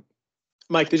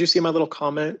 Mike, did you see my little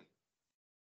comment?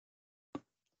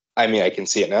 I mean, I can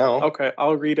see it now. Okay,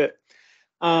 I'll read it.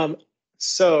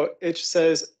 So it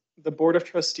says the Board of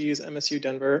Trustees, MSU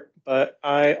Denver, but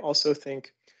I also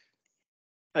think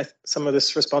some of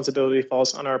this responsibility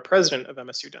falls on our president of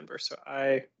MSU Denver. So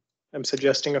I am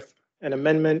suggesting an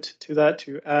amendment to that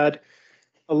to add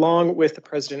along with the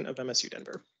president of MSU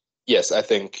Denver. Yes, I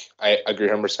think I agree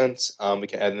 100%. We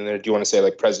can add in there. Do you want to say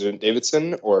like President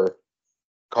Davidson or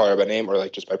call her by name or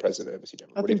like just by President MSU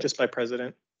Denver? I think just by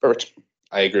president. Perfect.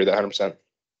 I agree with that 100%.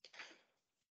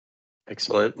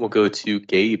 Excellent. We'll go to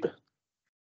Gabe.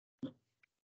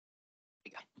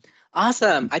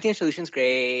 Awesome. I think the solution's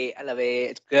great. I love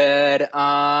it. It's good. Let's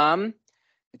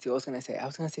see what I was gonna say. I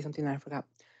was gonna say something that I forgot.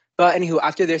 But anywho,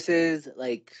 after this is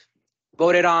like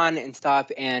voted on and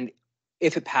stuff, and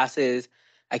if it passes,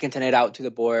 I can send it out to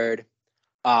the board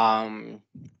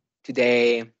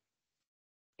today.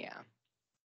 Yeah.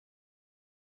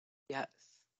 Yes.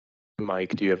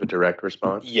 Mike, do you have a direct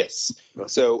response? Yes.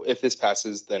 So if this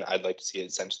passes, then I'd like to see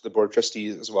it sent to the board of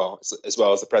trustees as well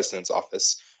as the president's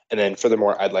office. And then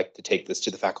furthermore, I'd like to take this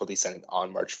to the faculty senate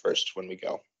on March 1st when we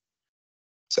go.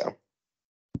 So.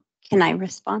 Can I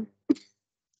respond?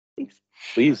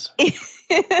 Please.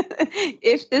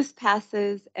 If this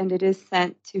passes and it is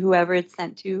sent to whoever it's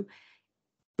sent to,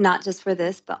 not just for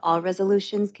this, but all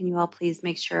resolutions, can you all please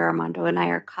make sure Armando and I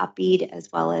are copied,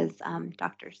 as well as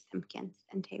Dr. Simpkins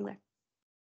and Taylor?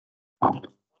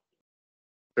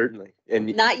 Certainly.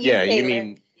 And Not you, yeah, you Taylor.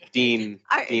 mean Dean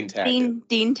Tackett.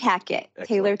 Dean Tackett,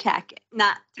 Taylor Tackett,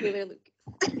 not Taylor Lucas.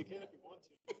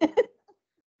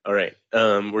 All right.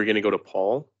 We're gonna go to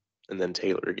Paul and then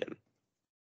Taylor again.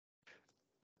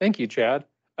 Thank you, Chad.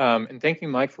 And thank you,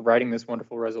 Mike, for writing this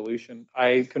wonderful resolution.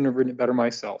 I couldn't have written it better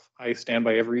myself. I stand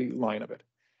by every line of it.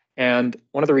 And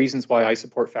one of the reasons why I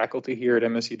support faculty here at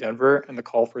MSU Denver and the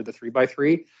call for the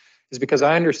 3x3 is because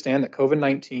I understand that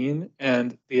COVID-19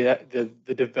 and the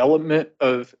development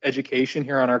of education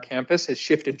here on our campus has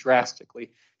shifted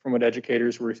drastically from what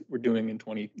educators were doing in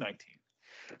 2019,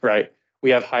 right? We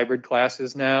have hybrid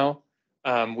classes now.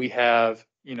 We have,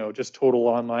 just total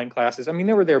online classes. I mean,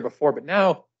 they were there before, but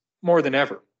now more than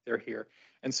ever, they're here.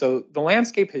 And so the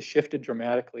landscape has shifted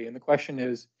dramatically. And the question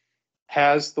is,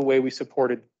 has the way we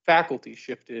supported faculty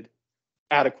shifted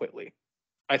adequately?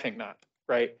 I think not,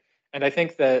 right? And I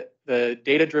think that the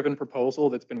data-driven proposal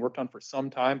that's been worked on for some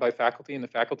time by faculty in the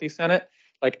Faculty Senate,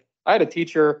 like I had a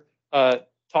teacher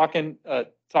talking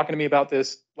to me about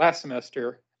this last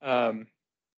semester, about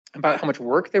how much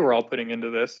work they were all putting into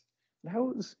this.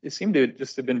 It seemed to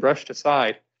just have been brushed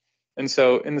aside. And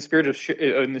so in the spirit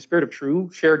of true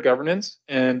shared governance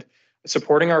and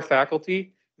supporting our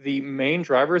faculty, the main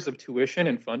drivers of tuition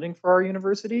and funding for our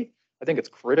university, I think it's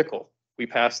critical we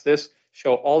pass this,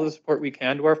 show all the support we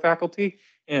can to our faculty.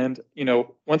 And,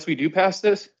 once we do pass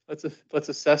this, let's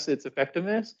assess its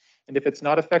effectiveness. And if it's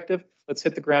not effective, let's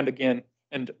hit the ground again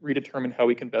and redetermine how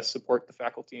we can best support the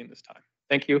faculty in this time.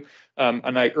 Thank you.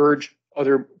 And I urge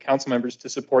other council members to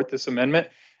support this amendment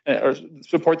or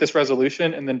support this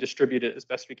resolution and then distribute it as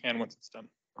best we can once it's done.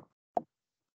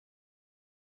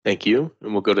 Thank you.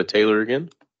 And we'll go to Taylor again.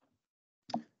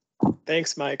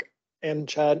 Thanks, Mike and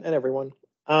Chad and everyone.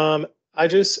 I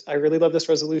really love this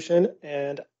resolution,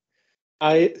 and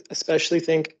I especially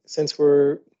think since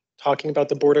we're talking about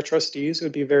the Board of Trustees, it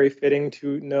would be very fitting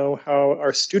to know how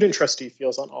our student trustee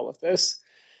feels on all of this.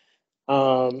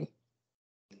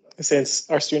 Since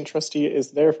our student trustee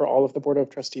is there for all of the Board of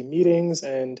Trustee meetings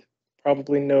and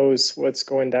probably knows what's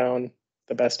going down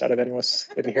the best out of anyone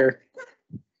in here.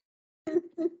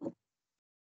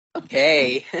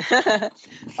 Okay.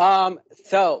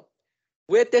 So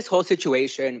with this whole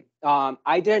situation,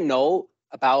 I didn't know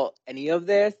about any of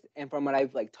this. And from what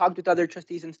I've talked with other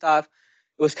trustees and stuff,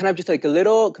 it was kind of just a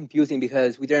little confusing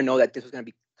because we didn't know that this was going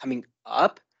to be coming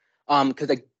up. Because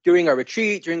during our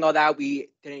retreat, during all that, we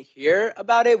didn't hear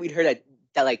about it. We'd heard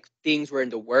that things were in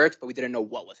the works, but we didn't know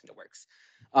what was in the works.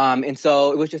 And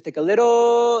so it was just a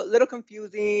little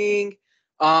confusing.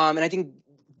 And I think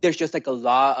there's just a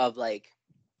lot of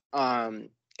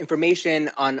information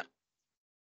on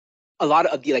a lot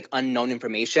of the unknown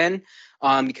information,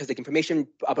 because information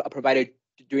provided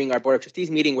during our Board of Trustees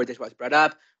meeting where this was brought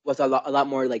up was a lot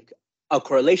more a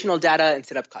correlational data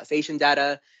instead of causation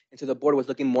data. And so the board was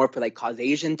looking more for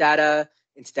causation data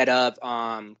instead of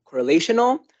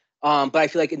correlational. But I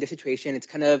feel in this situation, it's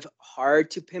kind of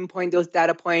hard to pinpoint those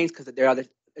data points because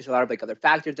there's a lot of other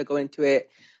factors that go into it.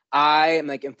 I am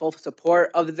in full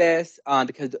support of this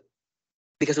because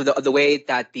of the way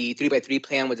that the 3x3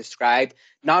 plan was described.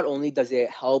 Not only does it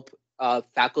help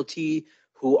faculty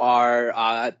who are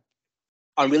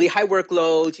on really high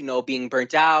workloads, being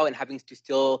burnt out and having to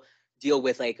still deal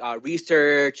with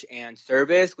research and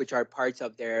service, which are parts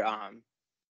of their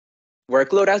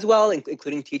workload as well,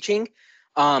 including teaching.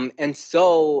 And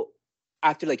so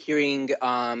after hearing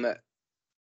the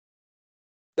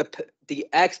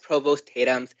ex-provost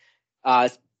Tatum's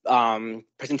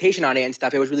presentation on it and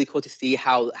stuff, it was really cool to see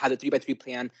how the 3x3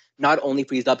 plan not only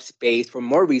frees up space for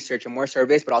more research and more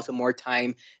service, but also more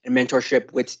time and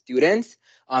mentorship with students.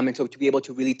 And so to be able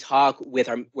to really talk with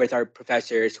our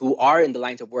professors who are in the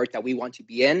lines of work that we want to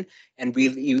be in, and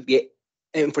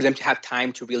and for them to have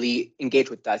time to really engage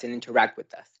with us and interact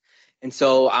with us. And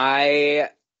so I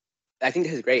think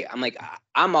this is great.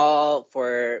 I'm all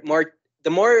for more. The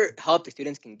more help the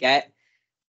students can get,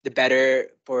 the better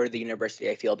for the university,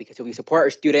 I feel, because if we support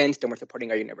our students, then we're supporting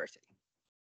our university.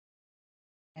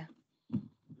 Yeah.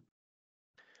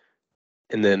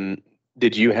 And then,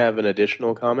 did you have an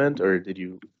additional comment, or did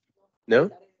you?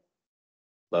 No?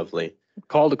 Lovely.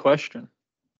 Call the question.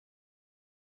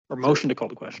 Or motion to call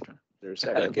the question. There's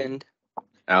a second.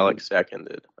 Alex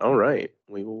seconded. All right.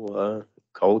 We will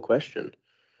call the question.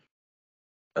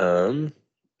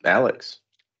 Alex.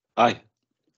 Aye.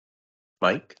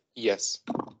 Mike. Yes.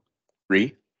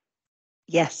 Ree.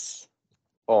 Yes.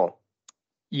 Paul.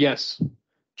 Yes.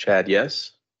 Chad,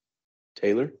 yes.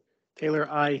 Taylor. Taylor,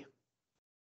 aye.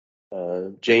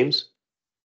 James.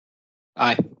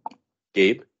 Aye.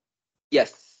 Gabe.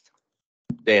 Yes.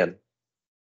 Dan.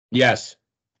 Yes.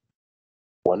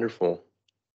 Wonderful.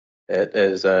 It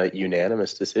is a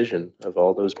unanimous decision of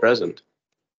all those present.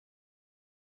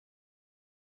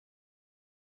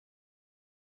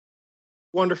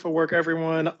 Wonderful work,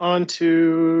 everyone. On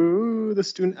to the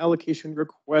student allocation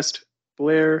request.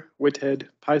 Blair, Whithead,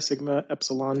 Pi Sigma,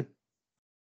 Epsilon.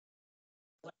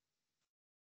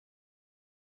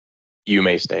 You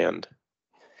may stand.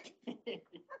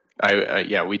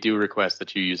 Yeah, we do request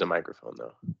that you use a microphone,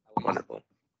 though. Wonderful.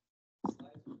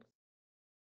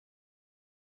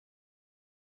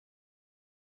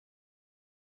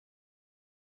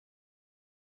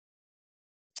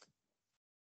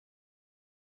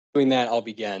 Doing that, I'll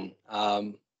begin.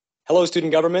 Hello,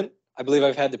 student government. I believe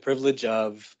I've had the privilege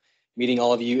of meeting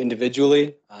all of you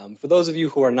individually. For those of you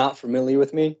who are not familiar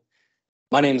with me,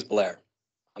 my name is Blair.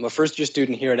 I'm a first-year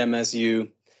student here at MSU,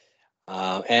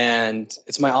 and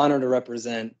it's my honor to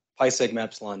represent Pi Sigma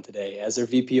Epsilon today as their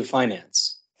VP of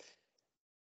Finance.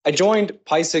 I joined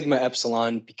Pi Sigma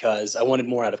Epsilon because I wanted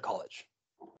more out of college.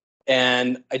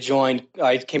 And I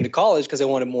came to college because I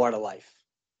wanted more out of life.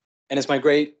 And it's my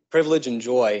great privilege and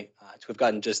joy to have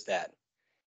gotten just that.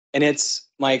 And it's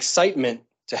my excitement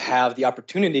to have the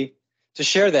opportunity to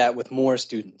share that with more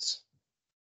students.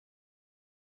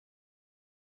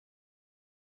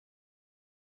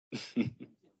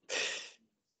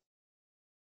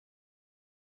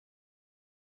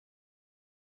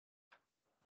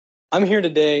 I'm here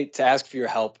today to ask for your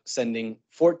help sending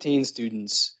 14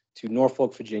 students to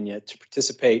Norfolk, Virginia to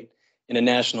participate in a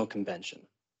national convention.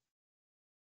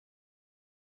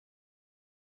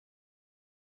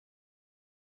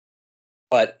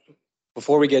 But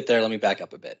before we get there, let me back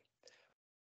up a bit.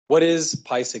 What is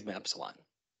Pi Sigma Epsilon?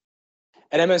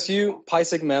 At MSU, Pi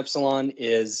Sigma Epsilon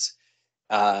is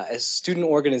a student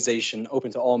organization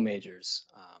open to all majors.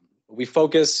 We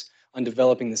focus on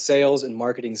developing the sales and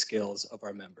marketing skills of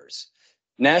our members.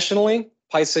 Nationally,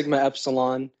 Pi Sigma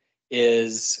Epsilon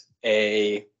is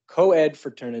a co-ed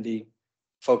fraternity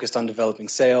focused on developing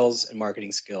sales and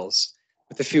marketing skills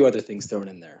with a few other things thrown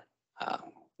in there.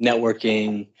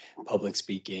 Networking, public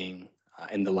speaking,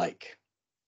 and the like.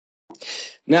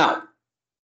 Now,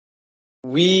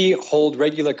 we hold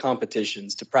regular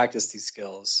competitions to practice these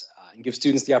skills and give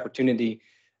students the opportunity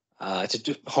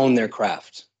to hone their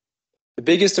craft. The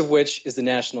biggest of which is the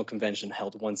National Convention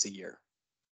held once a year.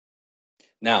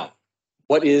 Now,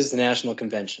 what is the National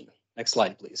Convention? Next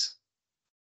slide, please.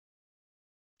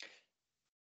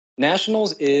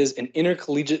 Nationals is an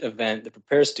intercollegiate event that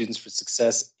prepares students for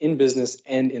success in business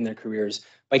and in their careers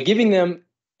by giving them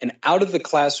an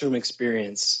out-of-the-classroom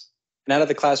experience, an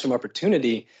out-of-the-classroom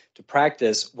opportunity to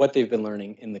practice what they've been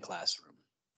learning in the classroom.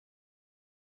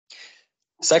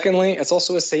 Secondly, it's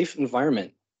also a safe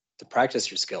environment to practice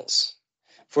your skills.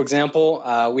 For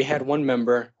example, we had one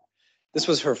member, this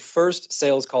was her first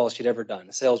sales call she'd ever done,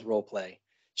 a sales role play.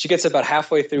 She gets about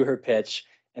halfway through her pitch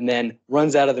and then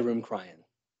runs out of the room crying.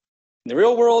 In the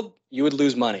real world, you would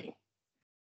lose money.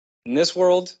 In this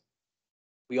world,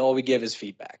 all we give is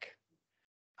feedback.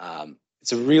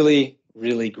 It's a really,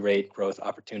 really great growth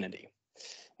opportunity.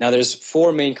 Now, there's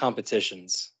 4 main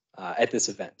competitions at this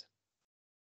event.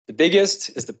 The biggest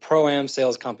is the Pro-Am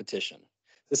sales competition.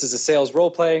 This is a sales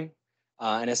role play,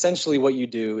 and essentially what you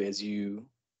do is you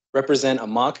represent a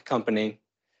mock company,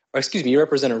 or excuse me, you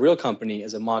represent a real company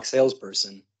as a mock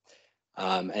salesperson,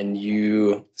 and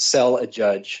you sell a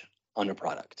judge on a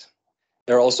product.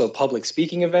 There are also public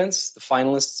speaking events, the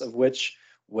finalists of which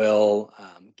will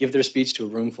give their speech to a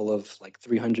room full of like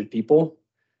 300 people.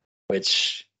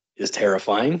 which is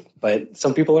terrifying, but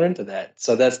some people are into that.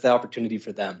 So that's the opportunity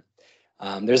for them.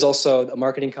 There's also a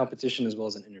marketing competition as well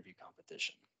as an interview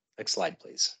competition. Next slide,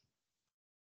 please.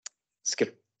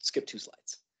 Skip 2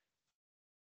 slides.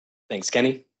 Thanks,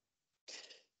 Kenny.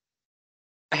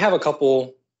 I have a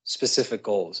couple specific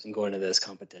goals in going to this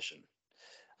competition.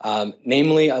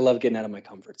 Namely, I love getting out of my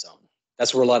comfort zone.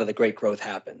 That's where a lot of the great growth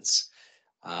happens.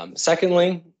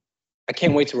 Secondly, I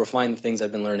can't wait to refine the things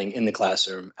I've been learning in the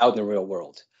classroom, out in the real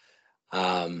world.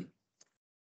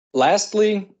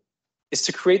 Lastly, is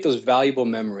to create those valuable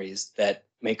memories that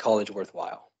make college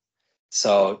worthwhile.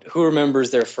 So who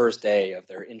remembers their first day of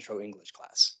their intro English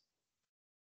class?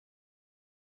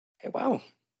 Hey, wow,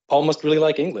 Paul must really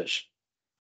like English.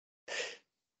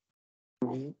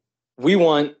 We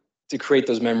want to create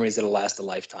those memories that'll last a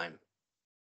lifetime.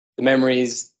 The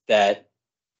memories that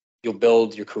you'll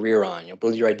build your career on, you'll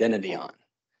build your identity on.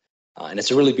 And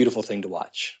it's a really beautiful thing to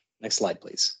watch. Next slide,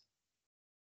 please.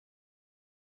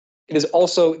 It is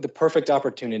also the perfect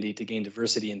opportunity to gain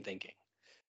diversity in thinking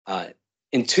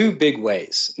in 2 big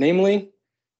ways. Namely,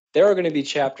 there are going to be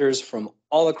chapters from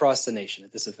all across the nation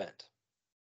at this event.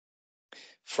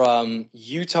 From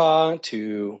Utah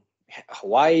to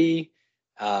Hawaii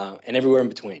and everywhere in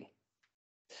between.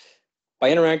 By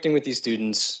interacting with these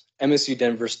students, MSU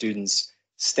Denver students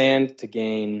stand to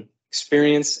gain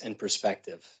experience and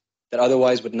perspective that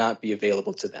otherwise would not be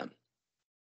available to them.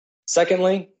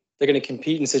 Secondly, they're going to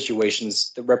compete in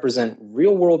situations that represent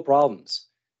real world problems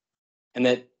and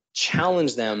that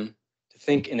challenge them to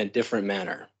think in a different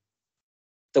manner,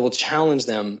 that will challenge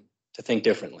them to think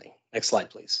differently. Next slide,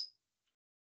 please.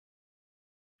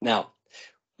 Now,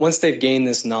 once they've gained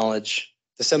this knowledge,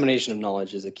 dissemination of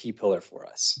knowledge is a key pillar for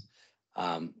us.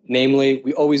 Namely,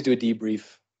 we always do a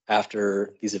debrief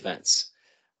after these events.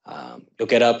 You'll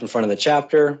get up in front of the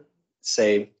chapter,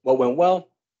 say what went well,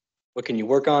 what can you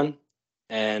work on,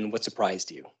 and what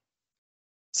surprised you.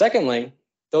 Secondly,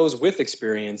 those with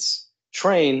experience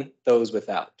train those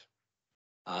without.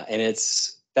 And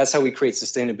that's how we create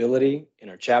sustainability in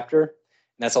our chapter.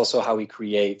 And that's also how we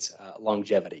create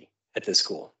longevity at this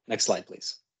school. Next slide,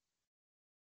 please.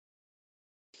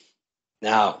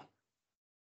 Now,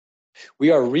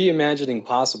 we are reimagining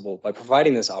possible by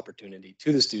providing this opportunity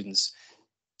to the students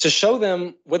to show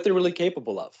them what they're really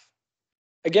capable of.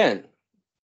 Again,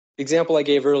 the example I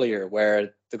gave earlier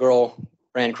where the girl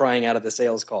ran crying out of the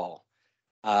sales call.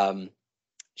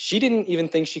 She didn't even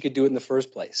think she could do it in the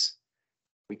first place.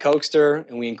 We coaxed her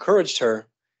and we encouraged her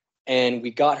and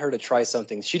we got her to try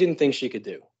something she didn't think she could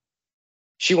do.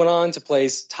 She went on to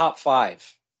place top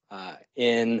 5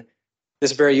 in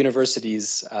this very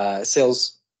university's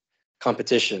sales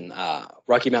competition,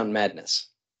 Rocky Mountain Madness.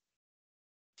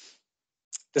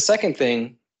 The second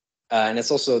thing, and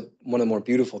it's also one of the more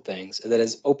beautiful things, is that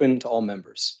it's open to all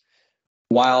members.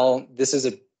 While this is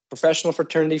a professional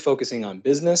fraternity focusing on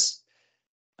business,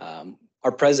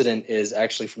 our president is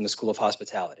actually from the School of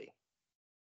Hospitality.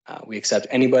 We accept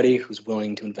anybody who's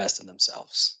willing to invest in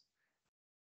themselves.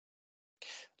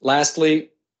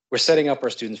 Lastly, we're setting up our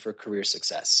students for career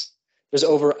success. There's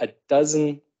over a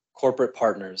dozen corporate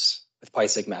partners with Pi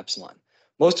Sigma Epsilon,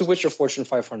 most of which are Fortune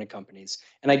 500 companies.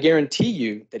 And I guarantee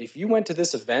you that if you went to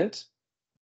this event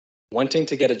wanting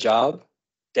to get a job,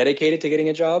 dedicated to getting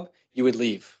a job, you would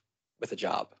leave with a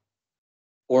job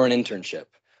or an internship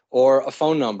or a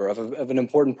phone number of an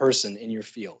important person in your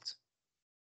field.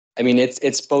 I mean,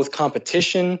 it's both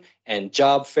competition and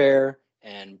job fair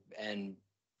and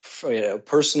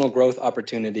personal growth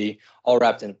opportunity all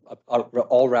wrapped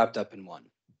up in one.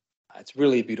 It's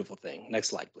really a beautiful thing. Next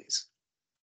slide, please.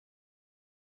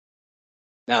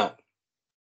 Now,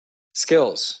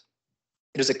 skills.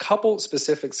 There's a couple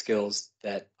specific skills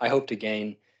that I hope to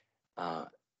gain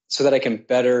so that I can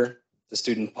better the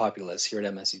student populace here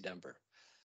at MSU Denver.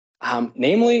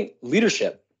 Namely,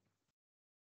 leadership.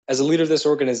 As a leader of this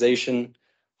organization,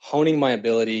 honing my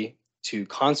ability to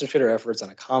concentrate our efforts on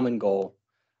a common goal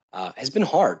has been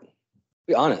hard. To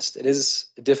be honest, it is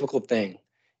a difficult thing.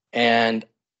 And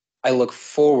I look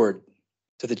forward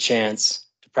to the chance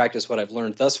to practice what I've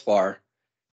learned thus far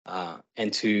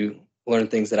and to learn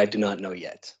things that I do not know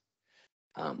yet.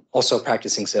 Also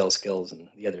practicing sales skills and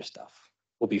the other stuff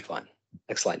will be fun.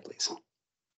 Next slide, please.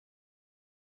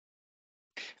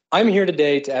 I'm here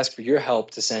today to ask for your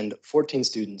help to send 14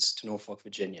 students to Norfolk,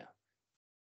 Virginia.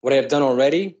 What I have done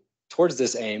already towards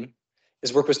this aim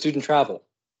is work with student travel.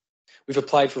 We've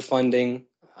applied for funding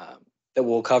that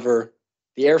will cover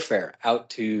the airfare out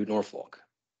to Norfolk.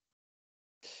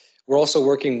 We're also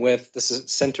working with the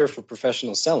Center for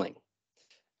Professional Selling,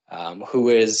 who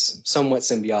is somewhat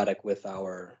symbiotic with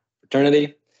our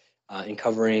fraternity. in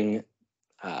covering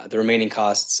the remaining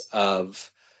costs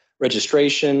of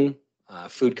registration,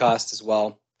 food costs as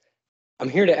well. I'm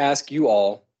here to ask you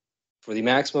all for the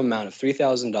maximum amount of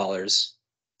 $3,000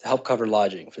 to help cover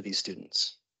lodging for these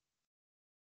students.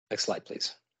 Next slide,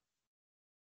 please.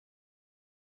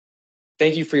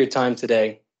 Thank you for your time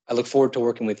today. I look forward to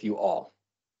working with you all.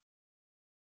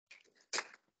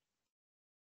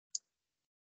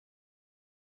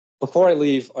 Before I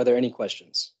leave, are there any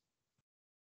questions?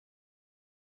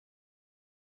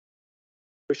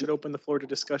 We should open the floor to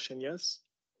discussion, yes?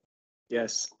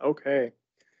 Yes, okay.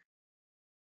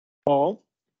 Paul,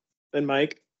 then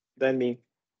Mike, then me.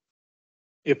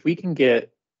 If we can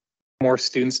get more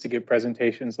students to give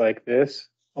presentations like this,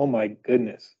 oh my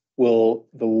goodness, will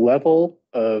the level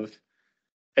of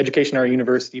education at our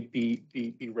university be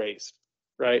raised,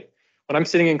 right? When I'm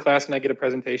sitting in class and I get a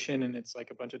presentation and it's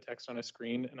like a bunch of text on a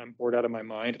screen and I'm bored out of my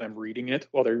mind and I'm reading it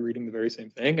while they're reading the very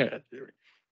same thing,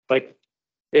 like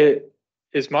it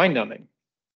is mind numbing.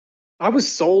 I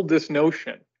was sold this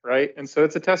notion, right? And so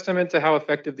it's a testament to how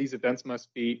effective these events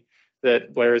must be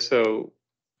that Blair is so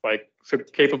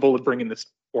capable of bringing this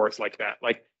forth like that.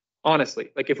 Like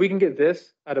honestly, like if we can get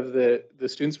this out of the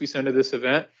students we send to this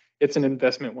event, it's an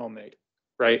investment well made,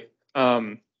 right?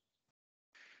 The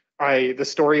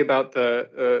story about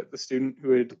the student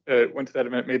who had went to that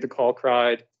event, made the call,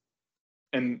 cried,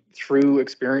 and through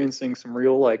experiencing some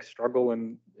real like struggle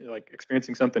and like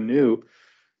experiencing something new,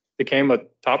 became a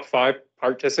top 5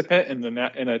 participant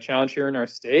in a challenge here in our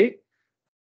state.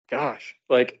 Gosh,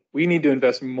 like we need to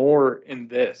invest more in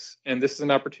this, and this is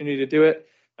an opportunity to do it.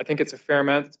 I think it's a fair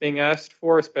amount that's being asked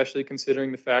for, especially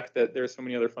considering the fact that there's so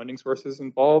many other funding sources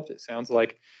involved. It sounds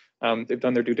like they've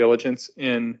done their due diligence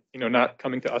in, not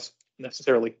coming to us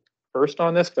necessarily first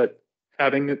on this, but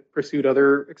having pursued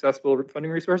other accessible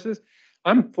funding resources.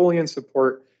 I'm fully in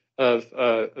support of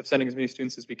sending as many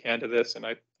students as we can to this, and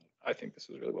I think this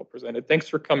was really well presented. Thanks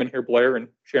for coming here, Blair, and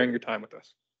sharing your time with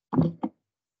us.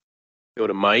 Go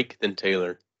to Mike, then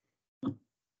Taylor.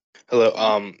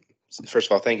 Hello. First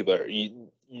of all, thank you, Blair.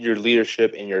 Your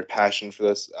leadership and your passion for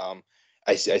this,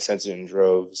 I sense it in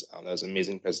droves. That was an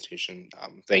amazing presentation.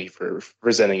 Thank you for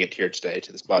presenting it here today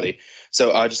to this body.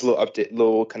 So just a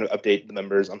little kind of update the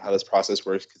members on how this process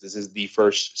works, because this is the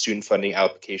first student funding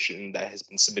application that has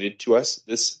been submitted to us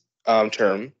this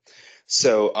term.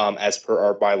 So as per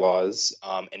our bylaws,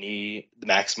 the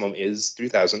maximum is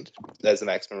 3,000. That is the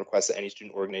maximum request that any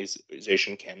student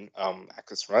organization can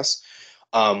access from us.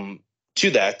 To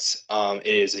that, it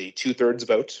is a 2/3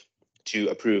 vote to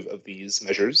approve of these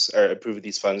measures or approve of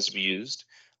these funds to be used.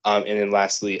 And then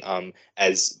lastly,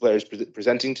 as Blair is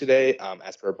presenting today,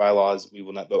 as per our bylaws, we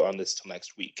will not vote on this till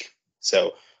next week.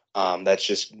 So that's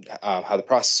just how the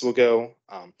process will go.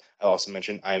 I'll also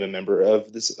mention I am a member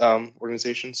of this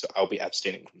organization, so I'll be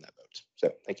abstaining from that vote.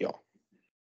 So thank you all.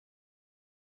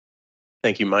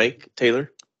 Thank you, Mike.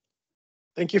 Taylor?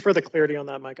 Thank you for the clarity on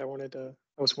that, Mike. I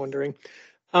was wondering.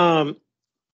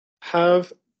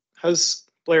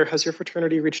 Blair, has your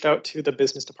fraternity reached out to the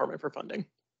business department for funding?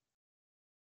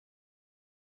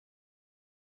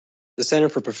 The Center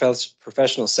for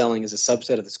Professional Selling is a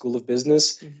subset of the School of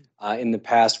Business. In the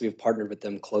past, we have partnered with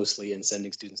them closely in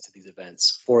sending students to these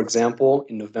events. For example,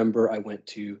 in November, I went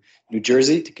to New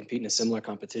Jersey to compete in a similar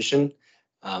competition.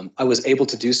 I was able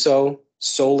to do so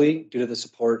solely due to the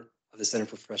support of the Center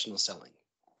for Professional Selling.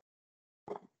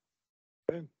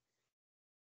 Okay.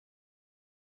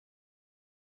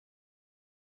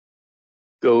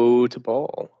 Go to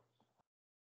Paul.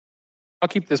 I'll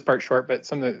keep this part short, but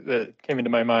something that came into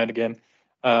my mind again.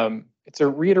 It's a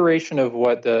reiteration of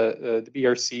what the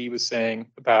BRC was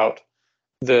saying about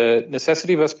the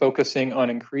necessity of us focusing on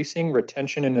increasing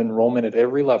retention and enrollment at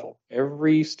every level.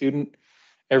 Every student,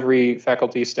 every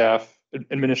faculty, staff,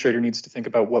 administrator needs to think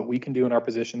about what we can do in our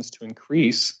positions to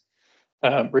increase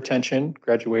retention,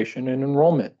 graduation, and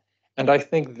enrollment. And I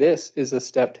think this is a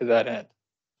step to that end.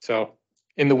 So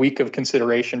in the week of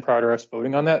consideration prior to us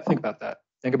voting on that, think about that.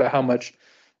 Think about how much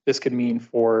this could mean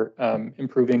for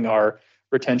improving our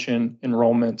retention,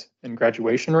 enrollment, and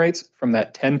graduation rates from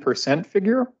that 10%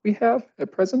 figure we have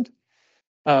at present.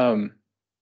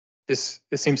 This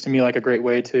seems to me like a great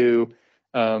way to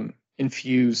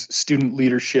infuse student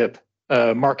leadership,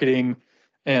 marketing,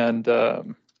 and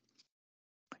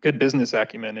good business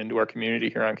acumen into our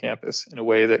community here on campus in a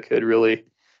way that could really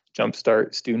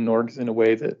jumpstart student orgs in a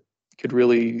way that could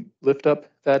really lift up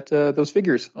those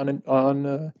figures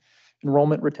on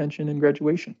enrollment, retention, and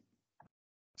graduation.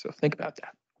 So think about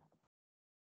that.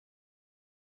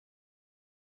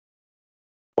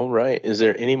 All right. Is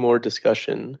there any more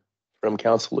discussion from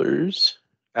counselors?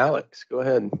 Alex, go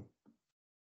ahead.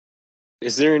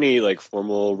 Is there any like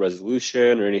formal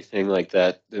resolution or anything like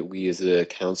that that we as a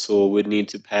council would need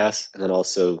to pass? And then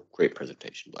also, great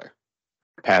presentation, Blair.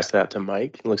 Pass that to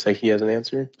Mike. It looks like he has an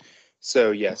answer.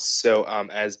 So yes, so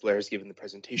as Blair has given the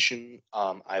presentation,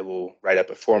 I will write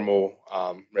up a formal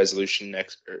resolution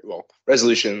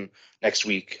resolution next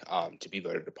week to be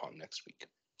voted upon next week.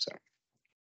 So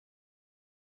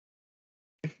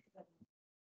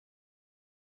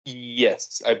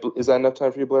yes, is that enough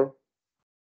time for you, Blair?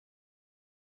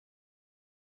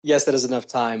 Yes, that is enough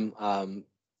time.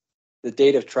 The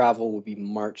date of travel will be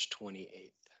March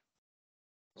 28th.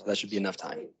 So that should be enough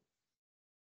time.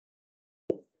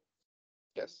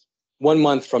 Yes. 1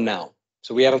 month from now.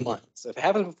 So we have a month. So if it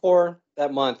happens before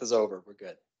that month is over, we're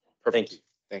good. Thank you.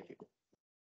 Thank you.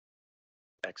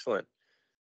 Excellent.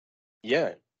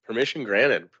 Yeah, permission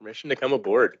granted. Permission to come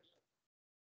aboard.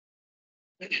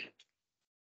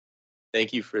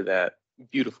 Thank you for that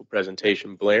beautiful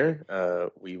presentation,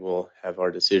 Blair. We will have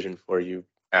our decision for you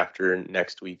after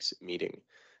next week's meeting.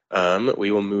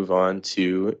 We will move on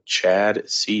to Chad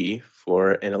C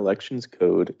for an elections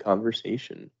code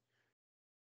conversation.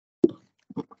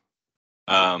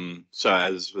 So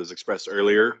as was expressed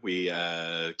earlier, we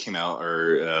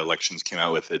elections came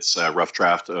out with its rough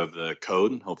draft of the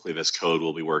code. Hopefully this code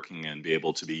will be working and be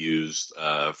able to be used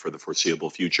for the foreseeable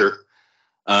future.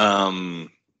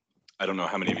 I don't know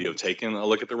how many of you have taken a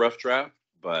look at the rough draft,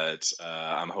 but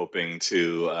I'm hoping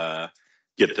to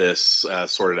get this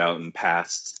sorted out and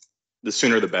passed. The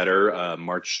sooner the better.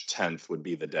 March 10th would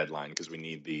be the deadline because we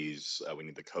need these. We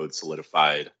need the code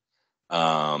solidified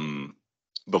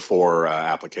before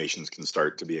applications can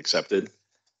start to be accepted.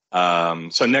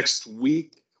 So next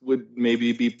week would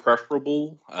maybe be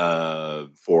preferable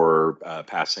for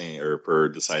passing or for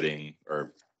deciding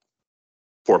or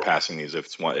for passing these if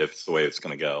it's the way it's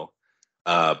going to go.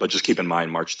 But just keep in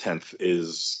mind, March 10th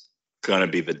is going to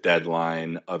be the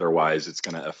deadline. Otherwise, it's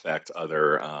going to affect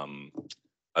other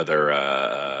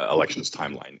elections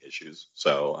timeline issues.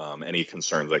 So any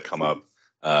concerns that come up,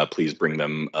 please bring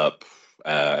them up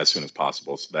as soon as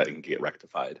possible so that it can get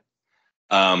rectified.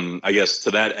 I guess to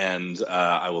that end,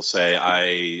 I will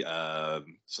say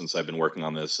since I've been working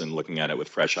on this and looking at it with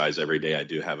fresh eyes every day, I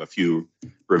do have a few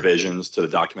revisions to the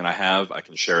document I have. I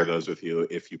can share those with you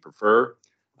if you prefer,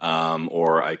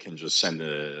 or I can just send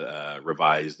a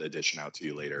revised edition out to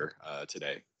you later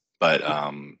today. But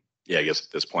yeah, I guess at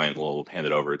this point, we'll hand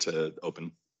it over to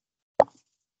Open.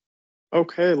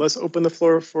 Okay, let's open the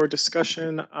floor for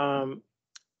discussion.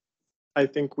 I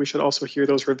think we should also hear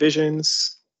those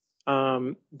revisions.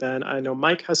 Then I know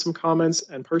Mike has some comments,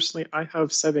 and personally, I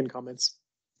have 7 comments.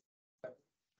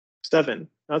 7,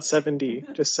 not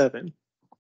 7D, just 7.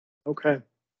 Okay.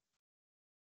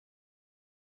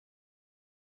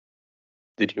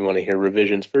 Did you want to hear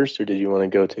revisions first, or did you want to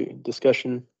go to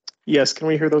discussion? Yes, can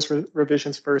we hear those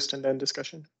revisions first and then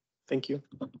discussion? Thank you.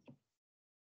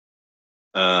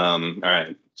 All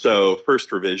right. So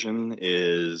first revision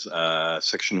is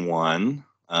section 1.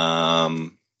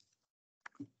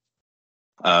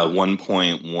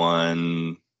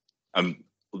 1.1.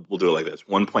 We'll do it like this: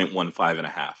 1.15 and a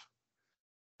half,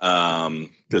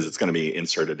 because it's going to be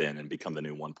inserted in and become the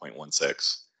new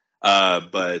 1.16.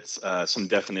 But some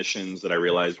definitions that I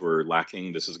realized were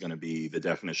lacking. This is going to be the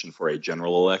definition for a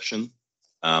general election,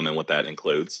 and what that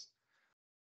includes.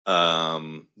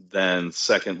 Then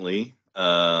secondly,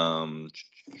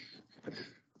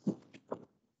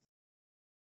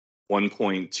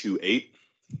 1.28.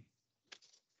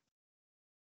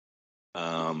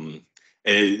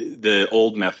 The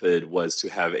old method was to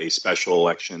have a special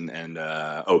election and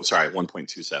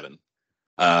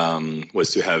 1.27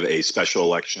 was to have a special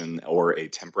election or a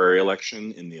temporary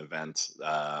election in the event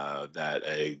that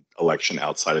a election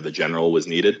outside of the general was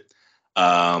needed.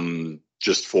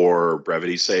 Just for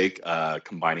brevity's sake,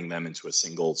 combining them into a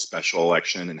single special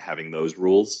election and having those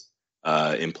rules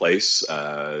in place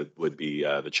would be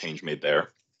the change made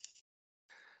there.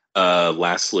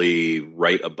 Lastly,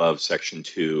 right above section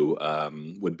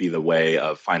 2 would be the way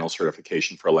of final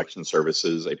certification for election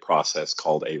services, a process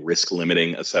called a risk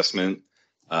limiting assessment,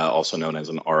 also known as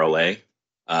an RLA.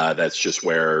 That's just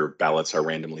where ballots are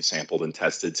randomly sampled and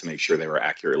tested to make sure they were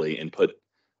accurately input.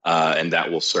 And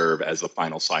that will serve as the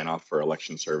final sign off for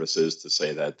election services to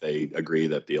say that they agree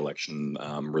that the election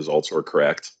results were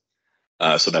correct.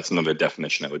 So that's another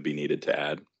definition that would be needed to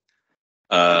add.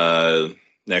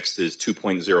 Next is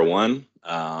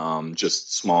 2.01,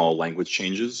 just small language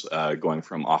changes going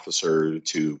from officer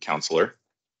to counselor.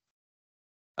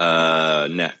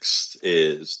 Next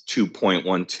is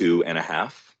 2.12 and a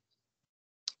half.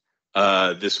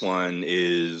 This one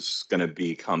is going to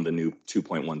become the new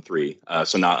 2.13.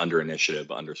 So not under initiative,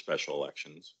 but under special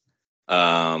elections.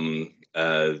 The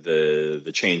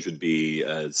change would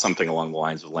be something along the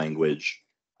lines of language.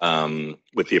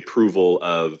 With the approval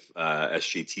of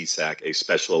SGTSAC, a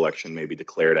special election may be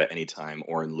declared at any time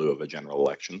or in lieu of a general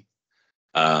election.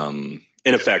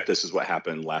 In effect, this is what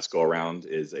happened last go around,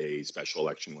 is a special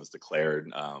election was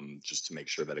declared just to make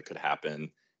sure that it could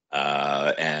happen.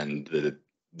 And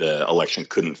the election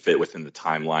couldn't fit within the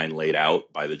timeline laid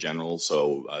out by the general,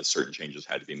 so certain changes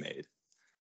had to be made.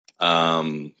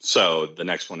 So the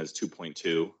next one is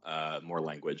 2.2, more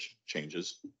language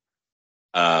changes.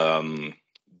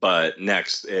 But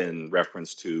next, in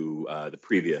reference to the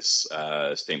previous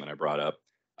statement I brought up,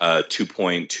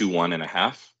 2.21 and a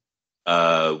half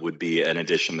would be an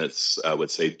addition that's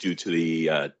would say due to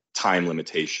the time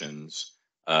limitations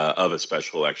of a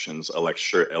special elections,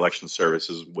 election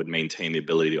services would maintain the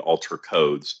ability to alter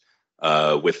codes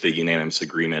with the unanimous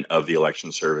agreement of the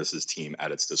election services team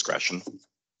at its discretion.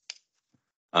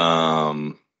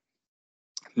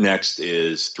 Next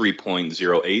is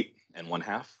 3.08 and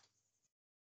 1/2.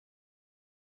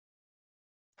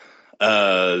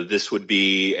 This would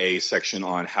be a section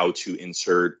on how to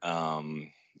insert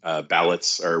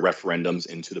ballots or referendums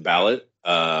into the ballot.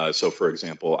 So for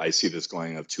example, I see this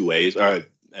going of two ways,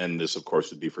 and this of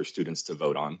course would be for students to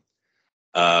vote on.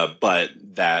 But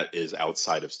that is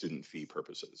outside of student fee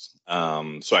purposes.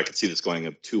 So I could see this going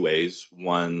of two ways.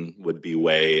 One would be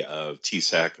way of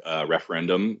TSAC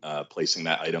referendum, placing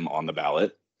that item on the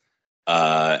ballot.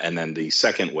 And then the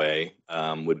second way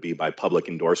would be by public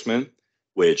endorsement,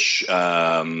 which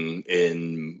can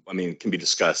be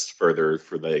discussed further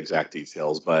for the exact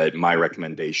details, but my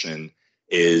recommendation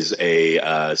is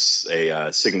a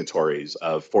signatories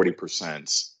of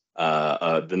 40%,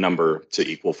 the number to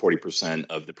equal 40%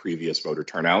 of the previous voter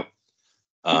turnout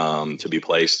to be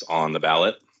placed on the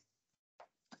ballot.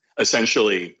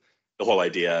 Essentially, the whole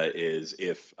idea is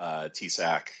if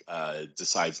TSAC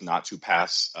decides not to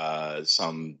pass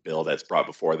some bill that's brought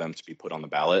before them to be put on the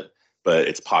ballot, but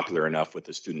it's popular enough with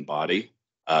the student body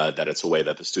that it's a way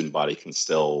that the student body can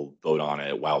still vote on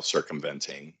it while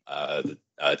circumventing the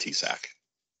TSAC.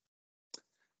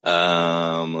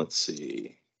 Let's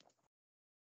see.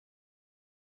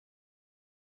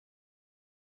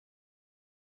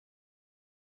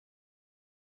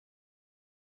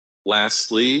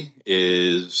 Lastly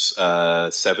is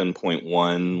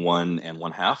 7.11 and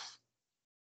 1/2.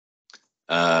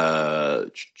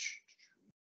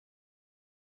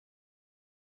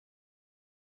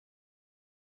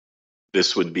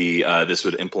 This would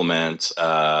implement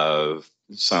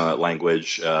some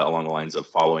language along the lines of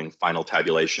following final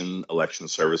tabulation, election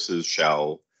services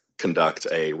shall conduct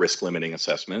a risk limiting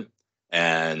assessment.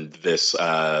 And this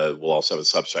will also have a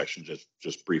subsection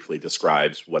just briefly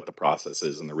describes what the process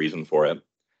is and the reason for it.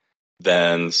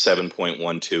 Then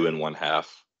 7.12 and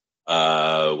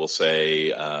 1/2 will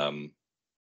say,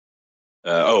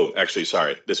 actually,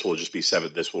 sorry, this will just be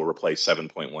this will replace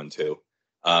 7.12.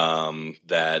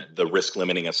 That the risk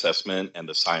limiting assessment and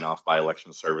the sign off by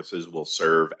election services will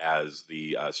serve as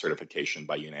the certification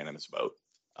by unanimous vote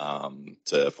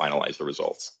to finalize the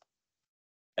results.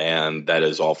 And that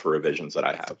is all for revisions that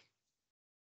I have.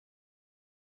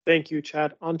 Thank you,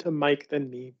 Chad. On to Mike, then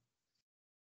me.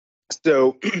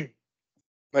 So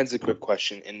mine's a quick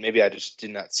question, and maybe I just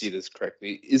did not see this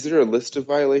correctly. Is there a list of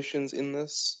violations in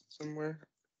this somewhere?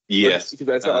 Yes. Because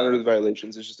that's not under the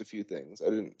violations. It's just a few things. I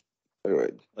didn't.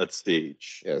 Anyway. Let's see.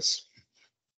 Yes.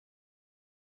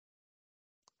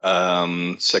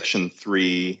 Section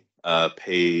 3,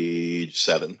 page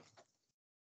 7.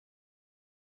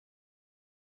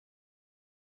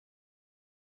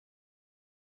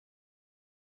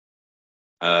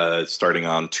 Starting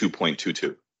on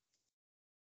 2.22.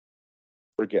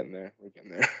 We're getting there.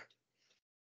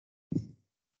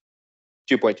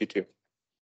 2.22.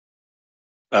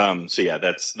 So yeah,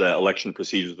 that's the election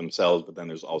procedures themselves, but then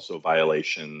there's also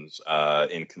violations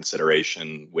in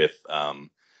consideration with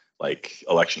like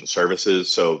election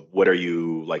services. So what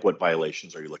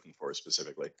violations are you looking for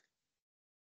specifically?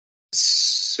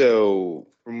 So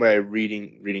from my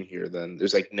reading here, then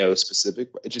there's like no specific.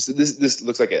 It just this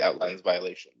looks like it outlines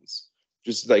violations.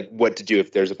 Just like what to do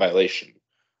if there's a violation.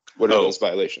 What are those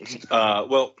violations?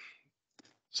 Well,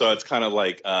 so it's kind of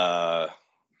like I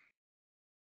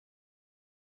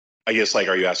guess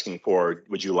are you asking for,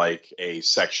 would you like a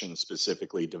section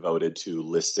specifically devoted to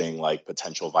listing like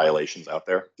potential violations out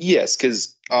there? Yes,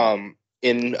 because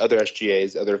in other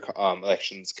SGAs, other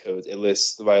elections codes, it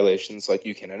lists the violations like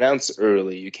you can announce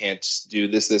early, you can't do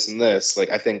this, this, and this.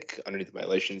 Like I think underneath the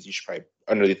violations, you should probably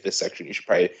underneath this section, you should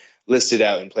probably list it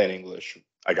out in plain English.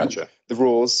 I gotcha. The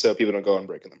rules so people don't go on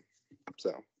breaking them.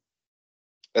 So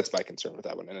that's my concern with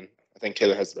that one. And I think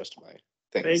Taylor has the rest of my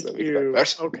things that Thank we can talk you.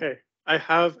 about. Okay, I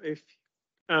have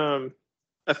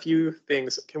a few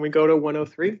things. Can we go to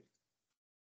 103?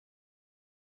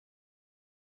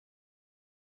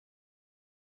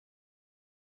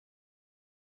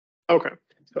 Okay,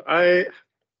 so I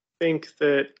think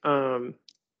that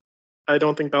I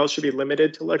don't think ballots should be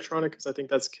limited to electronic because I think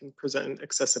that's can present an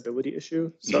accessibility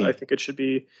issue. So I think it should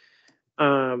be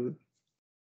that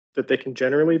they can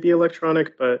generally be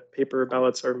electronic, but paper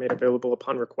ballots are made available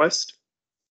upon request.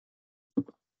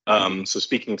 So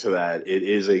speaking to that, it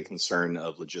is a concern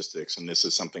of logistics, and this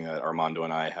is something that Armando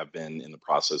and I have been in the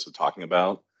process of talking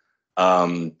about.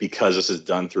 Because this is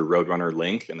done through Roadrunner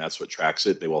Link, and that's what tracks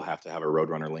it, they will have to have a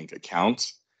Roadrunner Link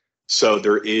account. So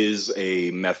there is a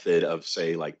method of,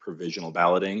 say, like provisional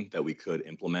balloting that we could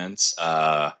implement,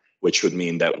 which would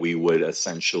mean that we would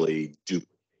essentially do.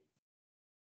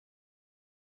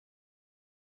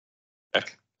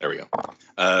 There we go.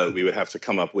 We would have to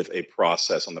come up with a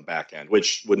process on the back end,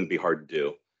 which wouldn't be hard to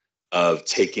do, of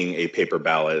taking a paper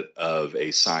ballot of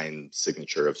a signed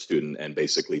signature of student and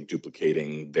basically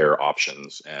duplicating their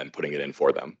options and putting it in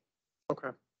for them. Okay.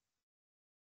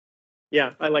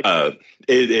 Yeah, I like that.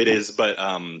 It is, but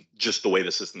just the way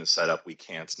the system is set up, we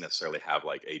can't necessarily have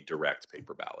like a direct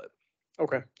paper ballot.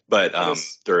 Okay. But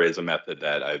there is a method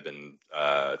that I've been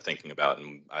thinking about,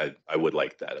 and I would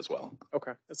like that as well.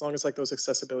 Okay, as long as like those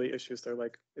accessibility issues, they're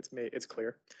like it's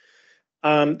clear.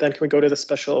 Then can we go to the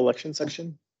special election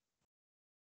section?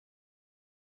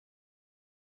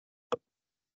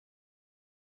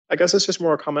 I guess it's just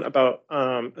more a comment about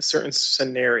a certain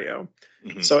scenario.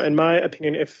 Mhm. So in my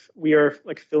opinion, if we are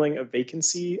like filling a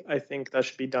vacancy, I think that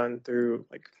should be done through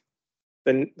like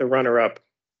the runner-up,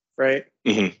 right?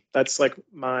 Mhm. That's like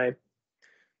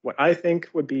what I think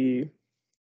would be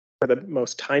the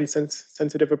most time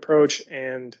sensitive approach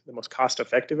and the most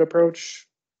cost-effective approach.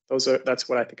 That's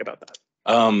what I think about that.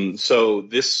 So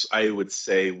this, I would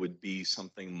say, would be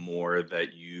something more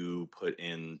that you put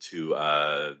into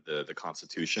the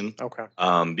Constitution. Okay.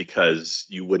 Because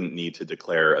you wouldn't need to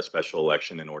declare a special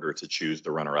election in order to choose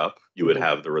the runner-up. You would Mhm.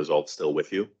 have the results still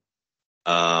with you.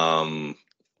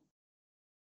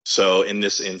 So in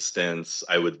this instance,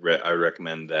 I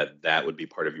recommend that would be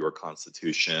part of your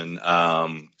Constitution.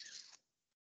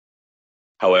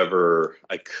 However,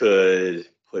 I could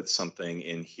put something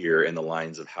in here in the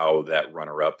lines of how that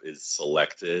runner-up is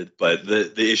selected. But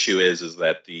the issue is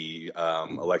that the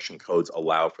election codes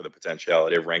allow for the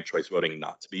potentiality of ranked choice voting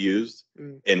not to be used,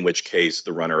 in which case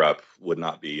the runner-up would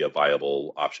not be a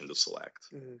viable option to select.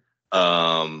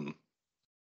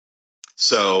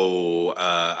 So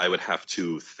I would have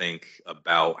to think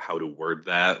about how to word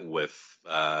that with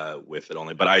it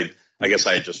only. But I guess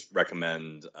I just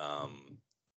recommend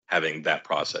having that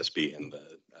process be in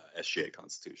the SGA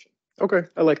Constitution. Okay,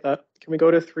 I like that. Can we go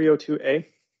to 302A?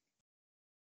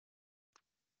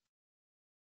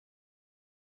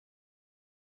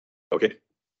 Okay.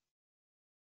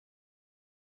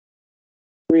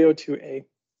 302A.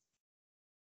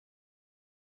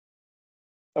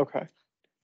 Okay.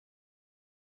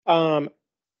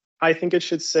 I think it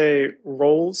should say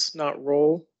roles, not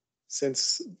role,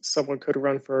 since someone could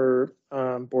run for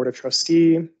board of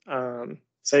trustee,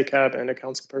 SACAB, and a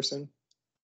council person.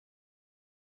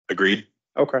 Agreed.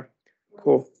 Okay,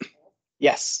 cool.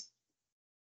 Yes.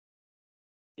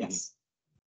 Yes.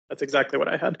 That's exactly what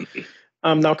I had.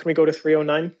 Now can we go to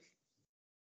 309?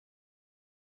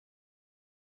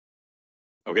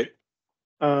 Okay.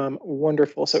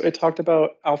 Wonderful. So it talked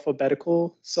about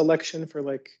alphabetical selection for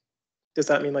like, does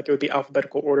that mean like it would be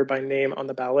alphabetical order by name on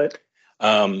the ballot?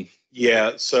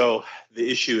 Yeah, so the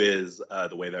issue is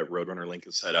the way that Roadrunner Link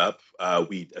is set up.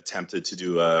 We attempted to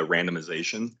do a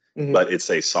randomization, but it's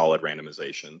a solid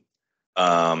randomization.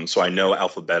 So I know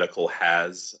alphabetical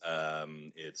has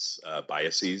its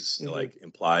biases like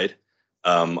implied.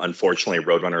 Unfortunately,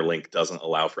 Roadrunner Link doesn't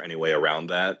allow for any way around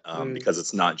that because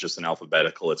it's not just an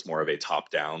alphabetical, it's more of a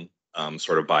top-down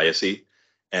sort of biasy.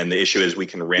 And the issue is we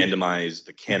can randomize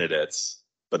the candidates,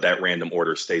 but that random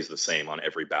order stays the same on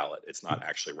every ballot. It's not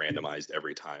actually randomized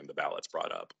every time the ballot's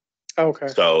brought up. Okay.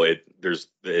 So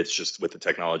it's just with the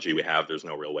technology we have, there's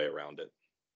no real way around it.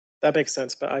 That makes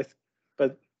sense, but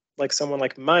like someone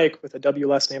like Mike with a W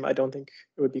last name, I don't think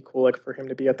it would be cool like for him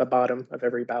to be at the bottom of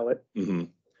every ballot.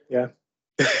 Yeah.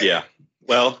 Yeah.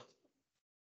 Well.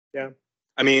 Yeah.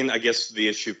 I mean, I guess the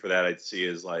issue for that I'd see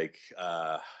is like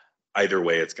either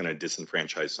way, it's going to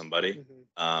disenfranchise somebody.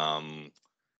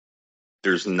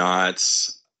 There's not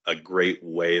a great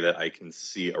way that I can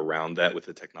see around that with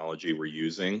the technology we're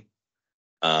using.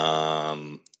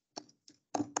 Unless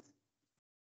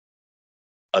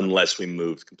we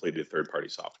moved completely to third-party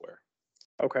software.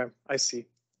 Okay, I see.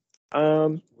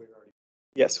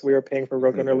 Yes, we are paying for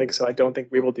Roadrunner Link, so I don't think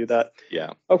we will do that.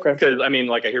 Yeah. Okay. Because I mean,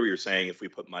 like I hear what you're saying. If we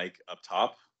put Mike up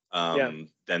top, Yeah.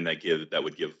 then that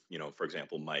would give, you know, for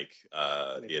example, Mike the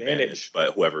advantage. advantage.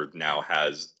 But whoever now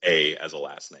has A as a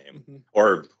last name,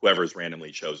 or whoever's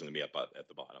randomly chosen to be up at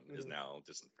the bottom, is now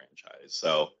disenfranchised.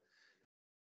 So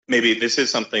maybe this is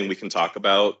something we can talk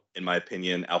about. In my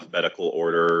opinion, alphabetical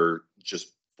order, just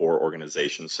for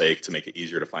organization's sake, to make it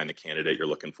easier to find the candidate you're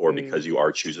looking for, because you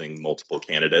are choosing multiple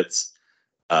candidates,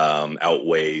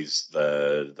 outweighs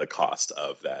the cost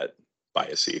of that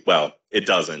biasy. Well, it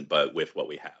doesn't, but with what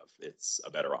we have, it's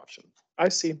a better option. I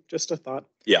see. Just a thought.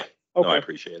 Yeah. Okay. No, I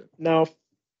appreciate it. Now,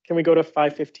 can we go to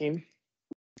 515?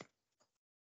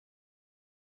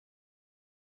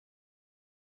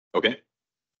 Okay.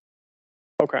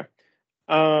 Okay.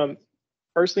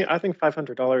 Personally, I think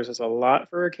 $500 is a lot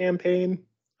for a campaign.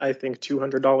 I think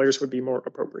 $200 would be more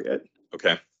appropriate.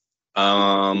 Okay.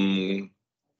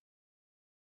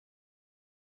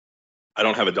 I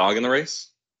don't have a dog in the race,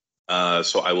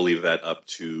 so I will leave that up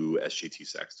to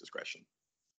SGTSAC's discretion.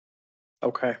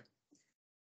 Okay.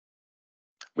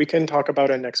 We can talk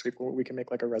about it next week. We can make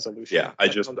like a resolution. Yeah, I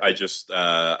just,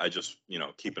 you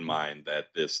know, keep in mind that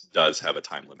this does have a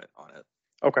time limit on it.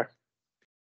 Okay.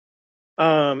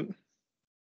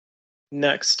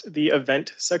 Next, the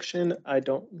event section. I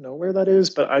don't know where that is,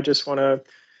 but I just want to,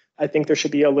 I think there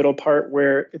should be a little part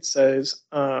where it says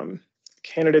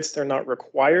candidates, they're not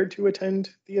required to attend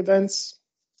the events.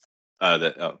 Are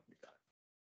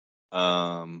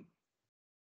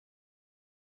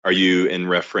you in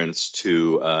reference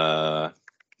to,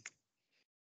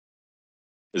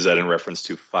 is that in reference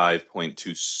to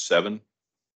 5.27?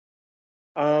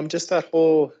 Just that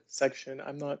whole section.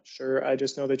 I'm not sure. I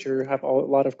just know that you have a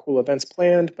lot of cool events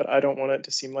planned, but I don't want it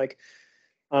to seem like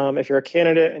if you're a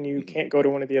candidate and you can't go to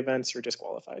one of the events, you're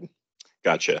disqualified.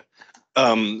 Gotcha.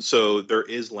 So there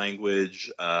is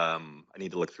language, I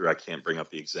need to look through, I can't bring up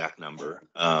the exact number.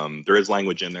 There is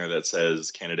language in there that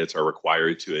says candidates are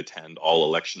required to attend all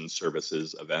election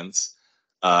services events.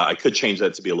 I could change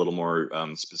that to be a little more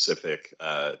specific,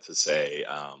 to say,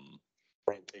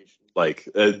 orientation. Like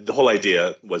the whole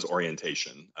idea was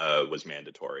orientation was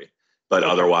mandatory, but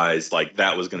otherwise, like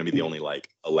that was going to be the only like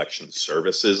election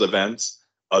services events.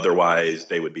 Otherwise,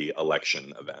 they would be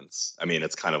election events. I mean,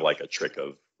 it's kind of like a trick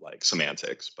of like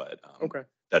semantics, but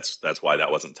that's why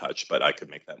that wasn't touched. But I could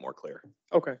make that more clear.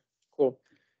 Okay, cool.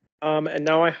 And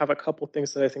now I have a couple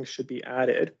things that I think should be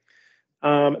added.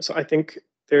 So I think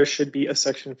there should be a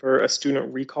section for a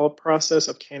student recall process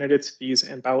of candidates, fees,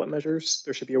 and ballot measures.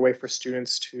 There should be a way for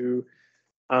students to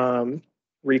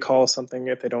recall something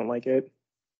if they don't like it,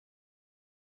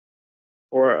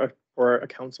 or a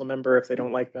council member if they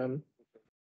don't like them.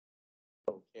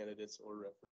 Candidates or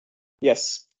referendum.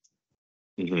 Yes.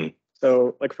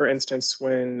 So, like for instance,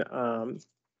 when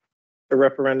the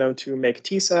referendum to make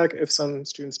TSAC, if some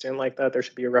students didn't like that, there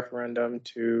should be a referendum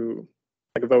to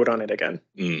like vote on it again.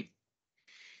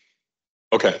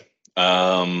 Okay.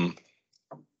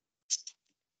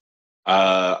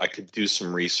 I could do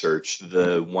some research.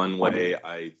 The one way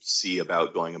I see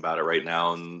about going about it right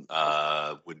now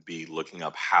would be looking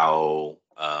up how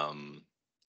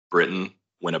Britain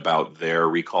went about their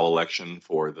recall election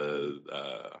for the,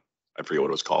 I forget what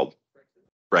it was called,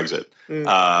 Brexit,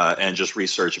 and just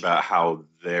research about how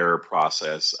their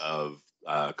process of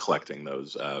collecting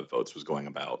those votes was going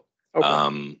about.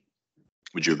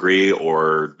 Would you agree,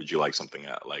 or would you like something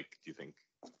like? Do you think?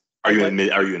 Are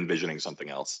you envisioning something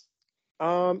else?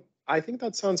 I think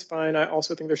that sounds fine. I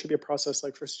also think there should be a process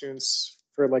like for students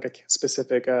for like a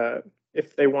specific,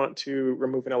 if they want to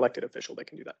remove an elected official, they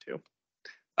can do that too.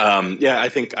 Yeah, I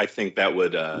think that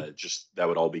would that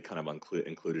would all be kind of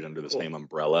included under the same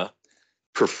umbrella.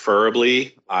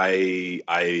 Preferably, I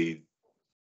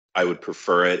would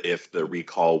prefer it if the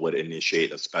recall would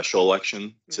initiate a special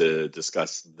election to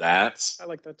discuss that. I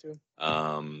like that too.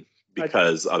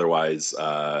 Because otherwise,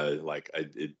 I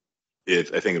think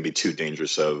it'd be too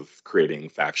dangerous of creating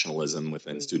factionalism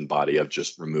within student body of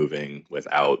just removing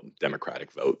without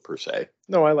democratic vote per se.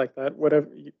 No, I like that.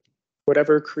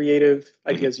 Whatever creative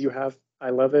ideas you have,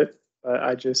 I love it. But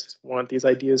I just want these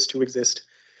ideas to exist.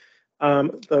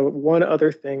 The one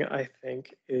other thing I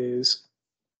think is,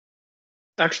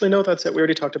 actually, no, that's it. We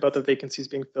already talked about the vacancies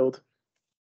being filled.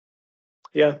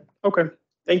 Yeah, okay,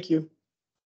 thank you.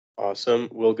 Awesome.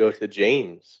 We'll go to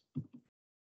James.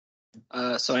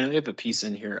 So I know you have a piece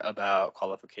in here about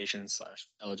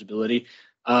qualifications/eligibility.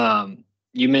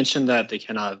 You mentioned that they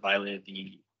cannot violate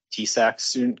the TSAC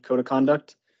student code of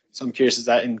conduct. So I'm curious, does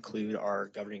that include our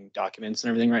governing documents and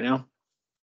everything right now?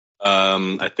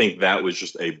 I think that was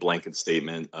just a blanket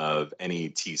statement of any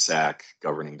TSAC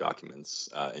governing documents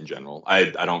in general. I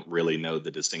don't really know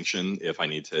the distinction. If I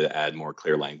need to add more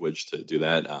clear language to do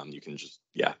that, you can just,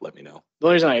 yeah, let me know. The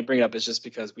only reason I bring it up is just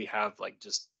because we have like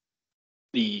just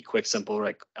the quick, simple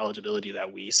like eligibility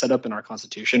that we set up in our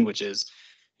constitution, which is,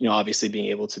 obviously being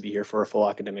able to be here for a full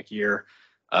academic year,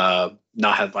 not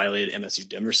have violated MSU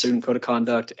Denver student code of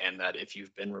conduct, and that if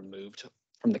you've been removed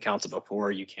from the council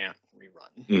before, you can't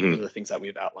rerun. Those are the things that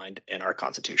we've outlined in our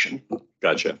constitution.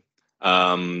 Gotcha.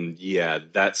 Yeah,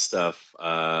 that stuff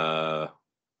I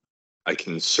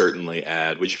can certainly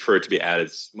add. Would you prefer it to be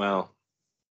added? Well,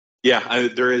 yeah,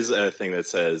 there is a thing that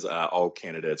says all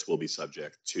candidates will be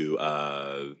subject to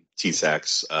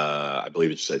TSAC's, I believe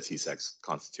it said TSAC's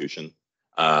constitution,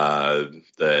 the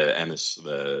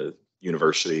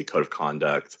university code of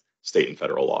conduct, state and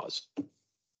federal laws.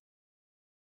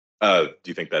 Do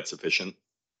you think that's sufficient?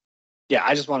 Yeah,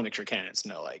 I just want to make sure candidates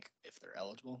know like if they're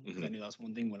eligible. I knew that was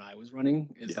one thing when I was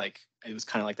running. Is like it was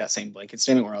kind of like that same blanket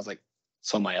statement where I was like,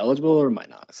 so am I eligible or am I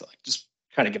not? So like just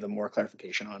kind of give them more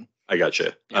clarification on. I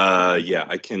gotcha. Yeah,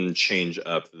 I can change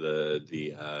up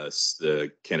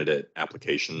the candidate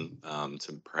application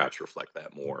to perhaps reflect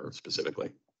that more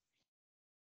specifically.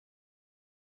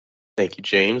 Thank you,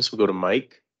 James. We'll go to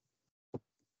Mike.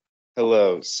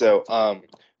 Hello. So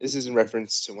this is in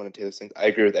reference to one of Taylor's things. I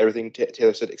agree with everything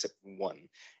Taylor said except one,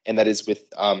 and that is with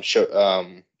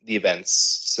the events.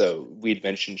 So we'd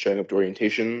mentioned showing up to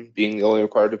orientation being the only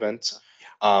required event.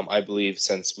 I believe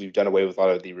since we've done away with a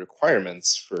lot of the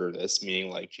requirements for this, meaning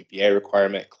like GPA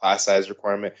requirement, class size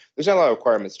requirement, there's not a lot of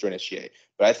requirements to join SGA.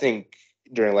 But I think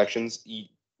during elections,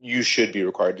 you should be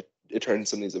required to attend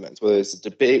some of these events, whether it's a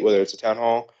debate, whether it's a town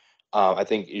hall. I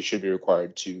think you should be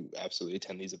required to absolutely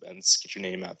attend these events, get your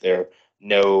name out there,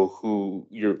 know who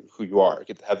you are,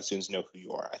 get to have the students know who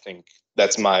you are. I think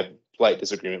that's my polite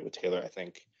disagreement with Taylor. I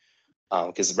think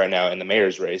because right now in the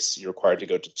mayor's race, you're required to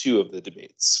go to 2 of the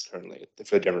debates currently.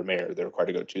 For the Denver mayor, they're required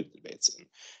to go to 2 of the debates, and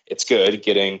it's good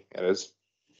getting it's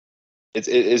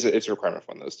a requirement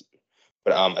for those 2.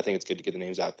 But I think it's good to get the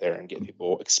names out there and get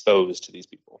people exposed to these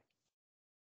people.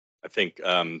 I think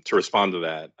to respond to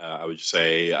that, I would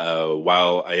say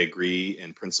while I agree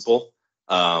in principle,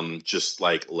 just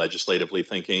like legislatively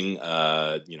thinking,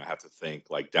 have to think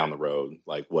like down the road,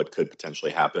 like what could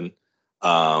potentially happen.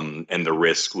 And the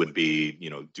risk would be,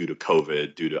 due to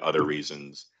COVID, due to other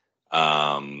reasons.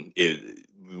 We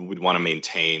would want to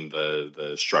maintain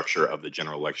the structure of the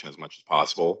general election as much as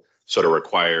possible. So to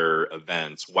require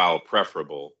events, while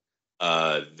preferable,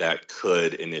 that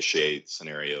could initiate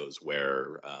scenarios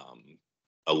where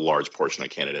a large portion of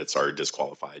candidates are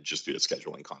disqualified just due to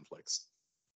scheduling conflicts.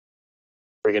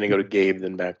 We're going to go to Gabe,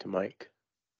 then back to Mike.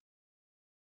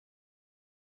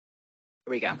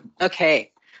 Here we go.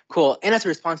 Okay, cool. And as a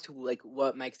response to like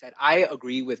what Mike said, I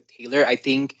agree with Taylor. I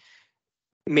think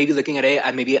maybe looking at it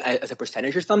maybe as a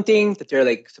percentage or something, that they're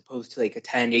like supposed to like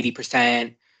attend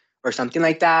 80% or something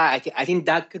like that. I think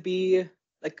that could be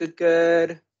like a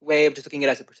good way of just looking at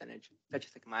it as a percentage. That's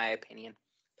just like my opinion.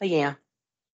 But yeah.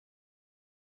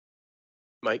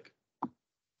 Mike?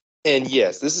 And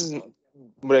yes, this is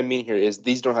what I mean here is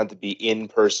these don't have to be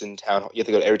in-person town hall. You have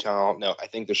to go to every town hall. No, I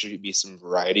think there should be some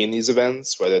variety in these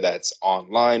events, whether that's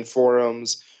online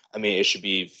forums. I mean, it should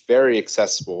be very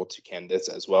accessible to candidates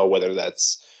as well, whether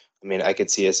that's, I mean, I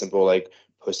could see a simple like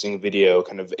posting a video,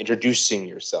 kind of introducing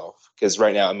yourself. Because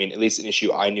right now, I mean, at least an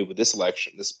issue I knew with this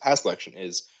election, this past election,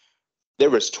 is there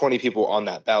was 20 people on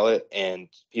that ballot, and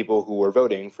people who were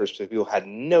voting for specific people had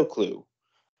no clue.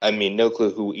 I mean, no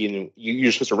clue who even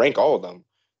you're supposed to rank all of them.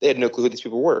 They had no clue who these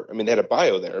people were. I mean, they had a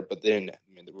bio there, but they didn't.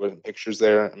 I mean, there wasn't pictures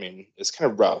there. I mean, it's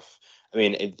kind of rough. I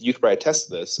mean, you could probably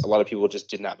test this. A lot of people just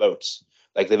did not vote.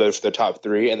 Like they voted for the top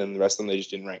 3, and then the rest of them they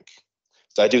just didn't rank.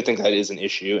 So I do think that is an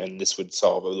issue, and this would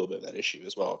solve a little bit of that issue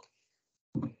as well.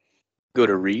 Go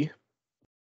to Ree.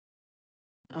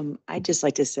 I'd just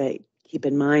like to say, keep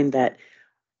in mind that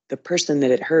the person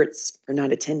that it hurts for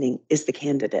not attending is the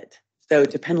candidate. So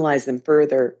to penalize them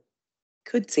further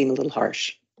could seem a little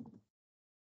harsh.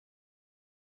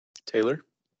 Taylor?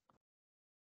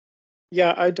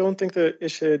 Yeah, I don't think that it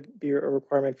should be a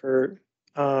requirement for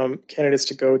candidates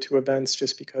to go to events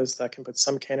just because that can put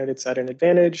some candidates at an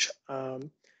advantage. I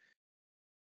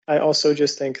also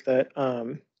just think that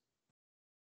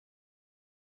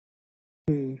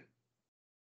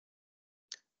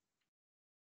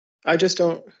I just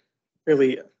don't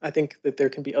really, I think that there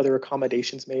can be other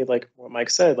accommodations made, like what Mike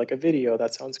said, like a video,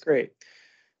 that sounds great.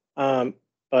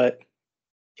 But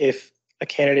if a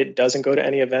candidate doesn't go to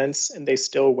any events and they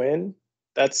still win,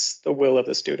 that's the will of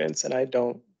the students. And I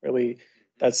don't really,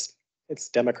 it's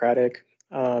democratic.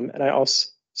 And I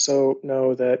also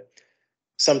know that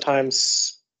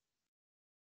sometimes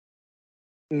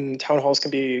town halls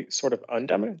can be sort of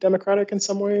undemocratic in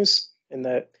some ways, in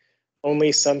that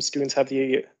only some students have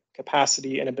the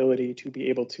capacity and ability to be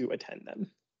able to attend them.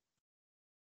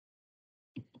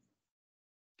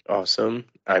 Awesome.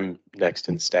 I'm next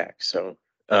in stack. So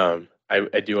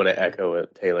I do want to echo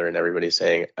what Taylor and everybody's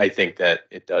saying. I think that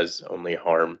it does only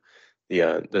harm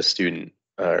the student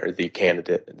or the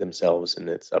candidate themselves, and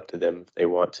it's up to them if they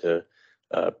want to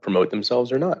promote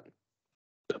themselves or not.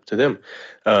 It's up to them.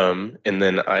 And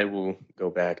then I will go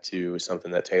back to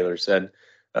something that Taylor said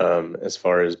as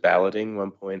far as balloting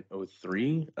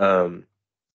 1.03.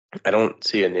 I don't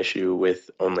see an issue with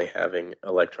only having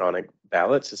electronic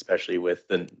ballots, especially with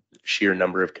the sheer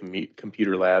number of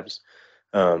computer labs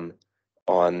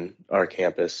on our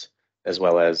campus, as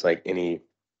well as like any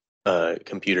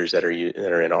computers that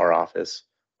are in our office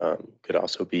could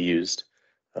also be used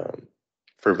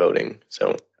for voting.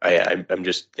 So I'm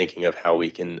just thinking of how we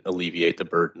can alleviate the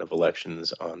burden of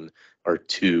elections on our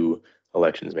 2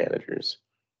 elections managers.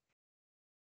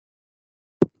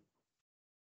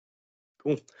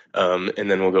 Cool.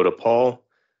 And then we'll go to Paul,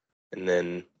 and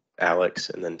then Alex,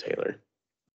 and then Taylor.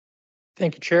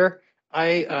 Thank you, Chair.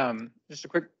 Just a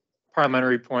quick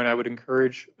parliamentary point, I would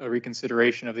encourage a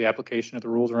reconsideration of the application of the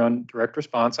rules around direct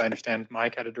response. I understand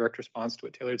Mike had a direct response to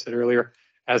what Taylor had said earlier,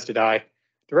 as did I.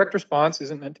 Direct response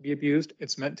isn't meant to be abused.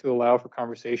 It's meant to allow for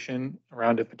conversation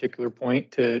around a particular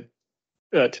point to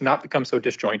not become so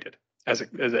disjointed as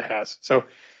it has. So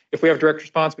if we have direct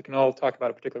response, we can all talk about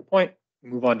a particular point,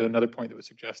 move on to another point that was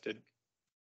suggested.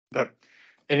 But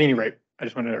at any rate, I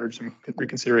just wanted to urge some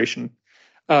reconsideration.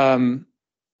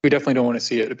 We definitely don't want to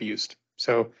see it abused.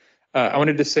 So I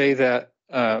wanted to say that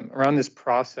around this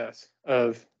process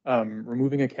of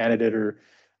removing a candidate or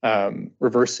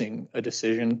reversing a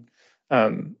decision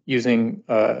using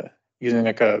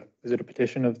like is it a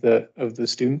petition of the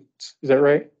students? Is that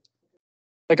right?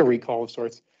 Like a recall of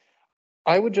sorts.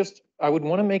 I would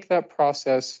want to make that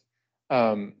process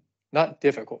not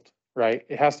difficult, right?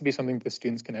 It has to be something that the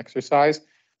students can exercise,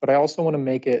 but I also want to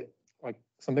make it like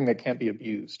something that can't be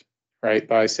abused, right?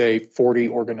 By say 40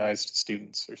 organized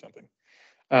students or something.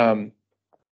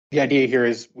 The idea here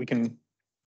is we can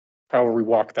probably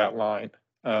walk that line.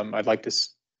 I'd like to,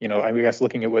 I guess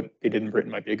looking at what they did in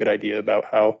Britain might be a good idea about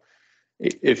how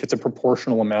if it's a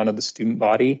proportional amount of the student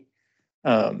body,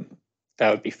 that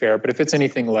would be fair. But if it's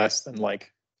anything less than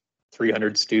like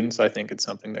 300 students, I think it's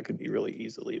something that could be really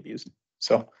easily abused.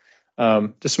 So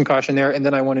just some caution there. And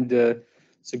then I wanted to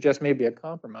suggest maybe a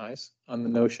compromise on the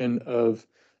notion of,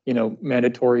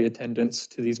 mandatory attendance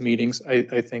to these meetings.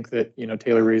 I think that,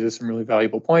 Taylor raises some really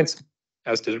valuable points,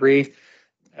 as does Ree,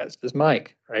 as does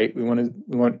Mike, right? We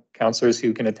want counselors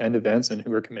who can attend events and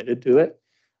who are committed to it.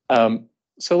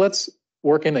 So let's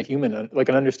work in like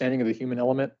an understanding of the human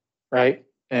element, right?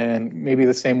 And maybe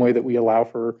the same way that we allow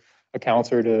for a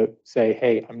counselor to say,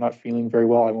 hey, I'm not feeling very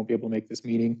well, I won't be able to make this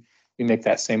meeting. We make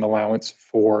that same allowance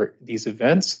for these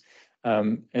events.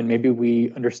 And maybe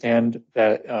we understand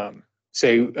that,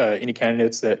 any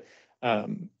candidates that,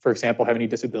 for example, have any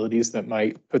disabilities that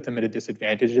might put them at a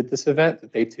disadvantage at this event,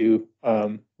 that they too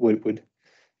would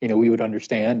we would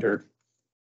understand or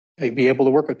be able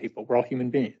to work with people. We're all human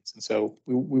beings. And so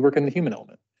we work in the human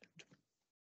element.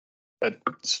 But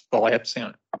that's all I have to say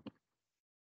on it.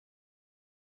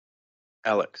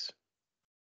 Alex.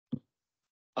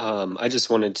 I just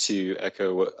wanted to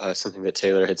echo something that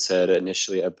Taylor had said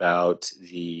initially about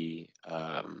the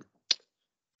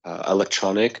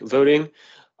electronic voting.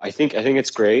 I think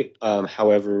it's great.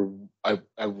 However, I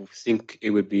think it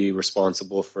would be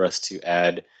responsible for us to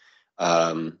add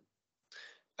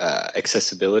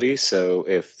accessibility. So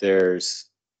if there's,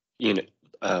 maybe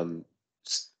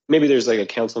there's like a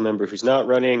council member who's not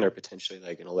running, or potentially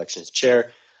like an elections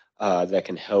chair that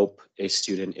can help a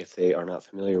student if they are not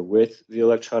familiar with the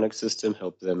electronic system,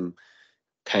 help them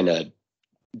kind of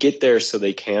get there so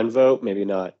they can vote. Maybe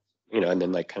not, and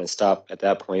then like kind of stop at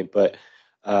that point, but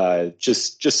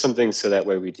just something so that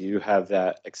way we do have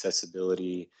that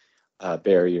accessibility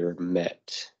barrier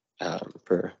met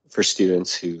for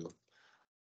students who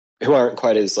aren't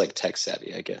quite as like tech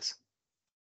savvy, I guess.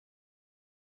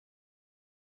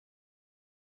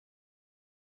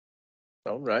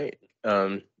 All right.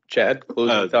 Chad,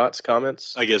 closing thoughts,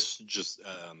 comments? I guess just,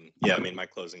 yeah, I mean, my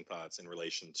closing thoughts in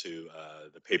relation to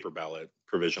the paper ballot,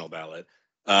 provisional ballot.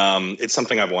 It's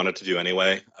something I've wanted to do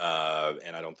anyway,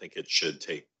 and I don't think it should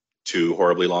take too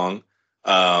horribly long.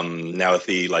 Now with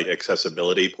the like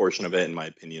accessibility portion of it, in my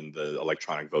opinion, the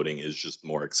electronic voting is just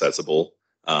more accessible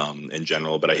in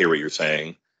general, but I hear what you're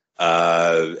saying.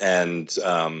 And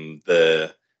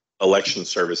the election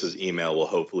services email will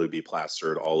hopefully be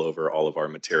plastered all over all of our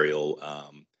material,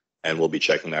 and we'll be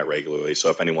checking that regularly.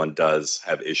 So if anyone does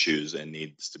have issues and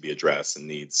needs to be addressed and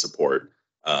needs support,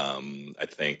 I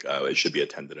think it should be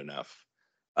attended enough.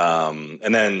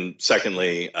 And then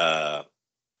secondly, to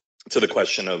the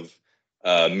question of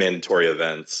mandatory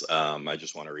events, I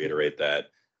just want to reiterate that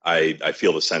I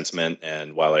feel the sentiment,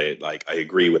 and while I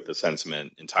agree with the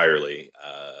sentiment entirely,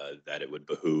 that it would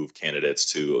behoove candidates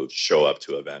to show up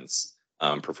to events,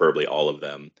 preferably all of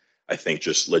them. I think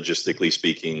just logistically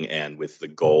speaking, and with the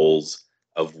goals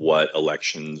of what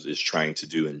elections is trying to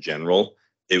do in general,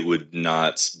 it would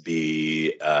not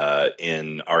be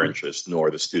in our interest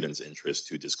nor the students' interest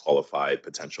to disqualify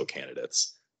potential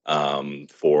candidates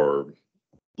for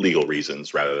legal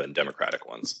reasons rather than democratic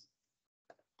ones.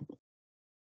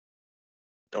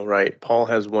 All right, Paul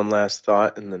has one last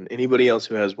thought, and then anybody else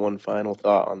who has one final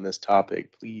thought on this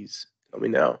topic, please tell me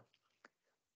now.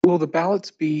 Will the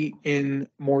ballots be in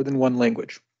more than one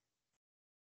language?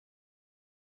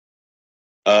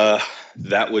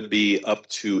 That would be up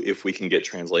to if we can get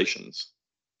translations.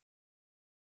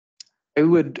 I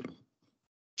would,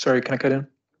 sorry, can I cut in?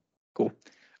 Cool.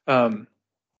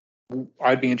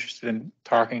 I'd be interested in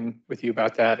talking with you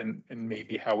about that and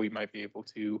maybe how we might be able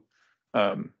to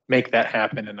make that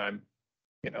happen. And I'm,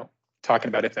 talking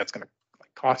about if that's going to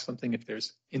cost something, if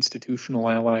there's institutional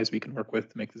allies we can work with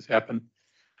to make this happen.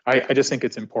 I just think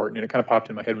it's important, and it kind of popped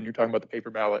in my head when you're talking about the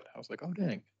paper ballot. I was like, oh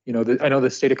dang, I know the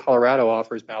state of Colorado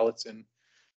offers ballots in,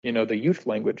 the youth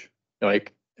language,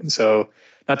 and so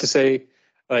not to say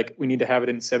like we need to have it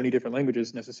in 70 different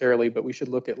languages necessarily, but we should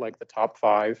look at like the top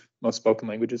 5 most spoken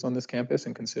languages on this campus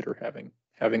and consider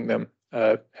having them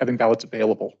having ballots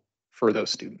available for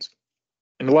those students.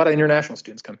 And a lot of international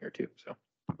students come here too. So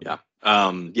yeah.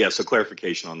 So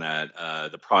clarification on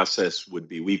that. The process would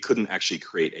be we couldn't actually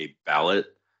create a ballot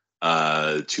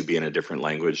to be in a different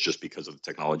language just because of the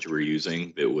technology we're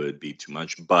using. It would be too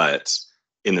much. But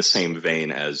in the same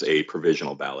vein as a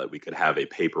provisional ballot, we could have a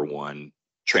paper one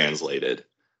translated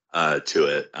to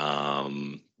it.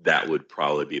 That would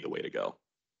probably be the way to go.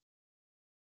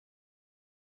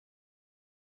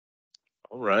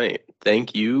 All right.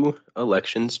 Thank you,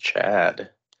 Elections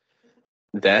Chad.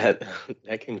 That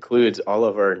concludes all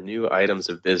of our new items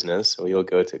of business. So we'll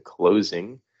go to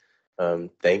closing.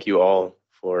 Thank you all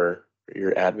for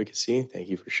your advocacy. Thank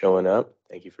you for showing up.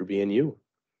 Thank you for being you.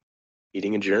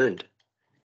 Meeting adjourned.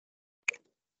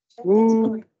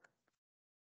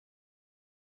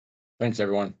 Thanks,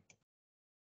 everyone.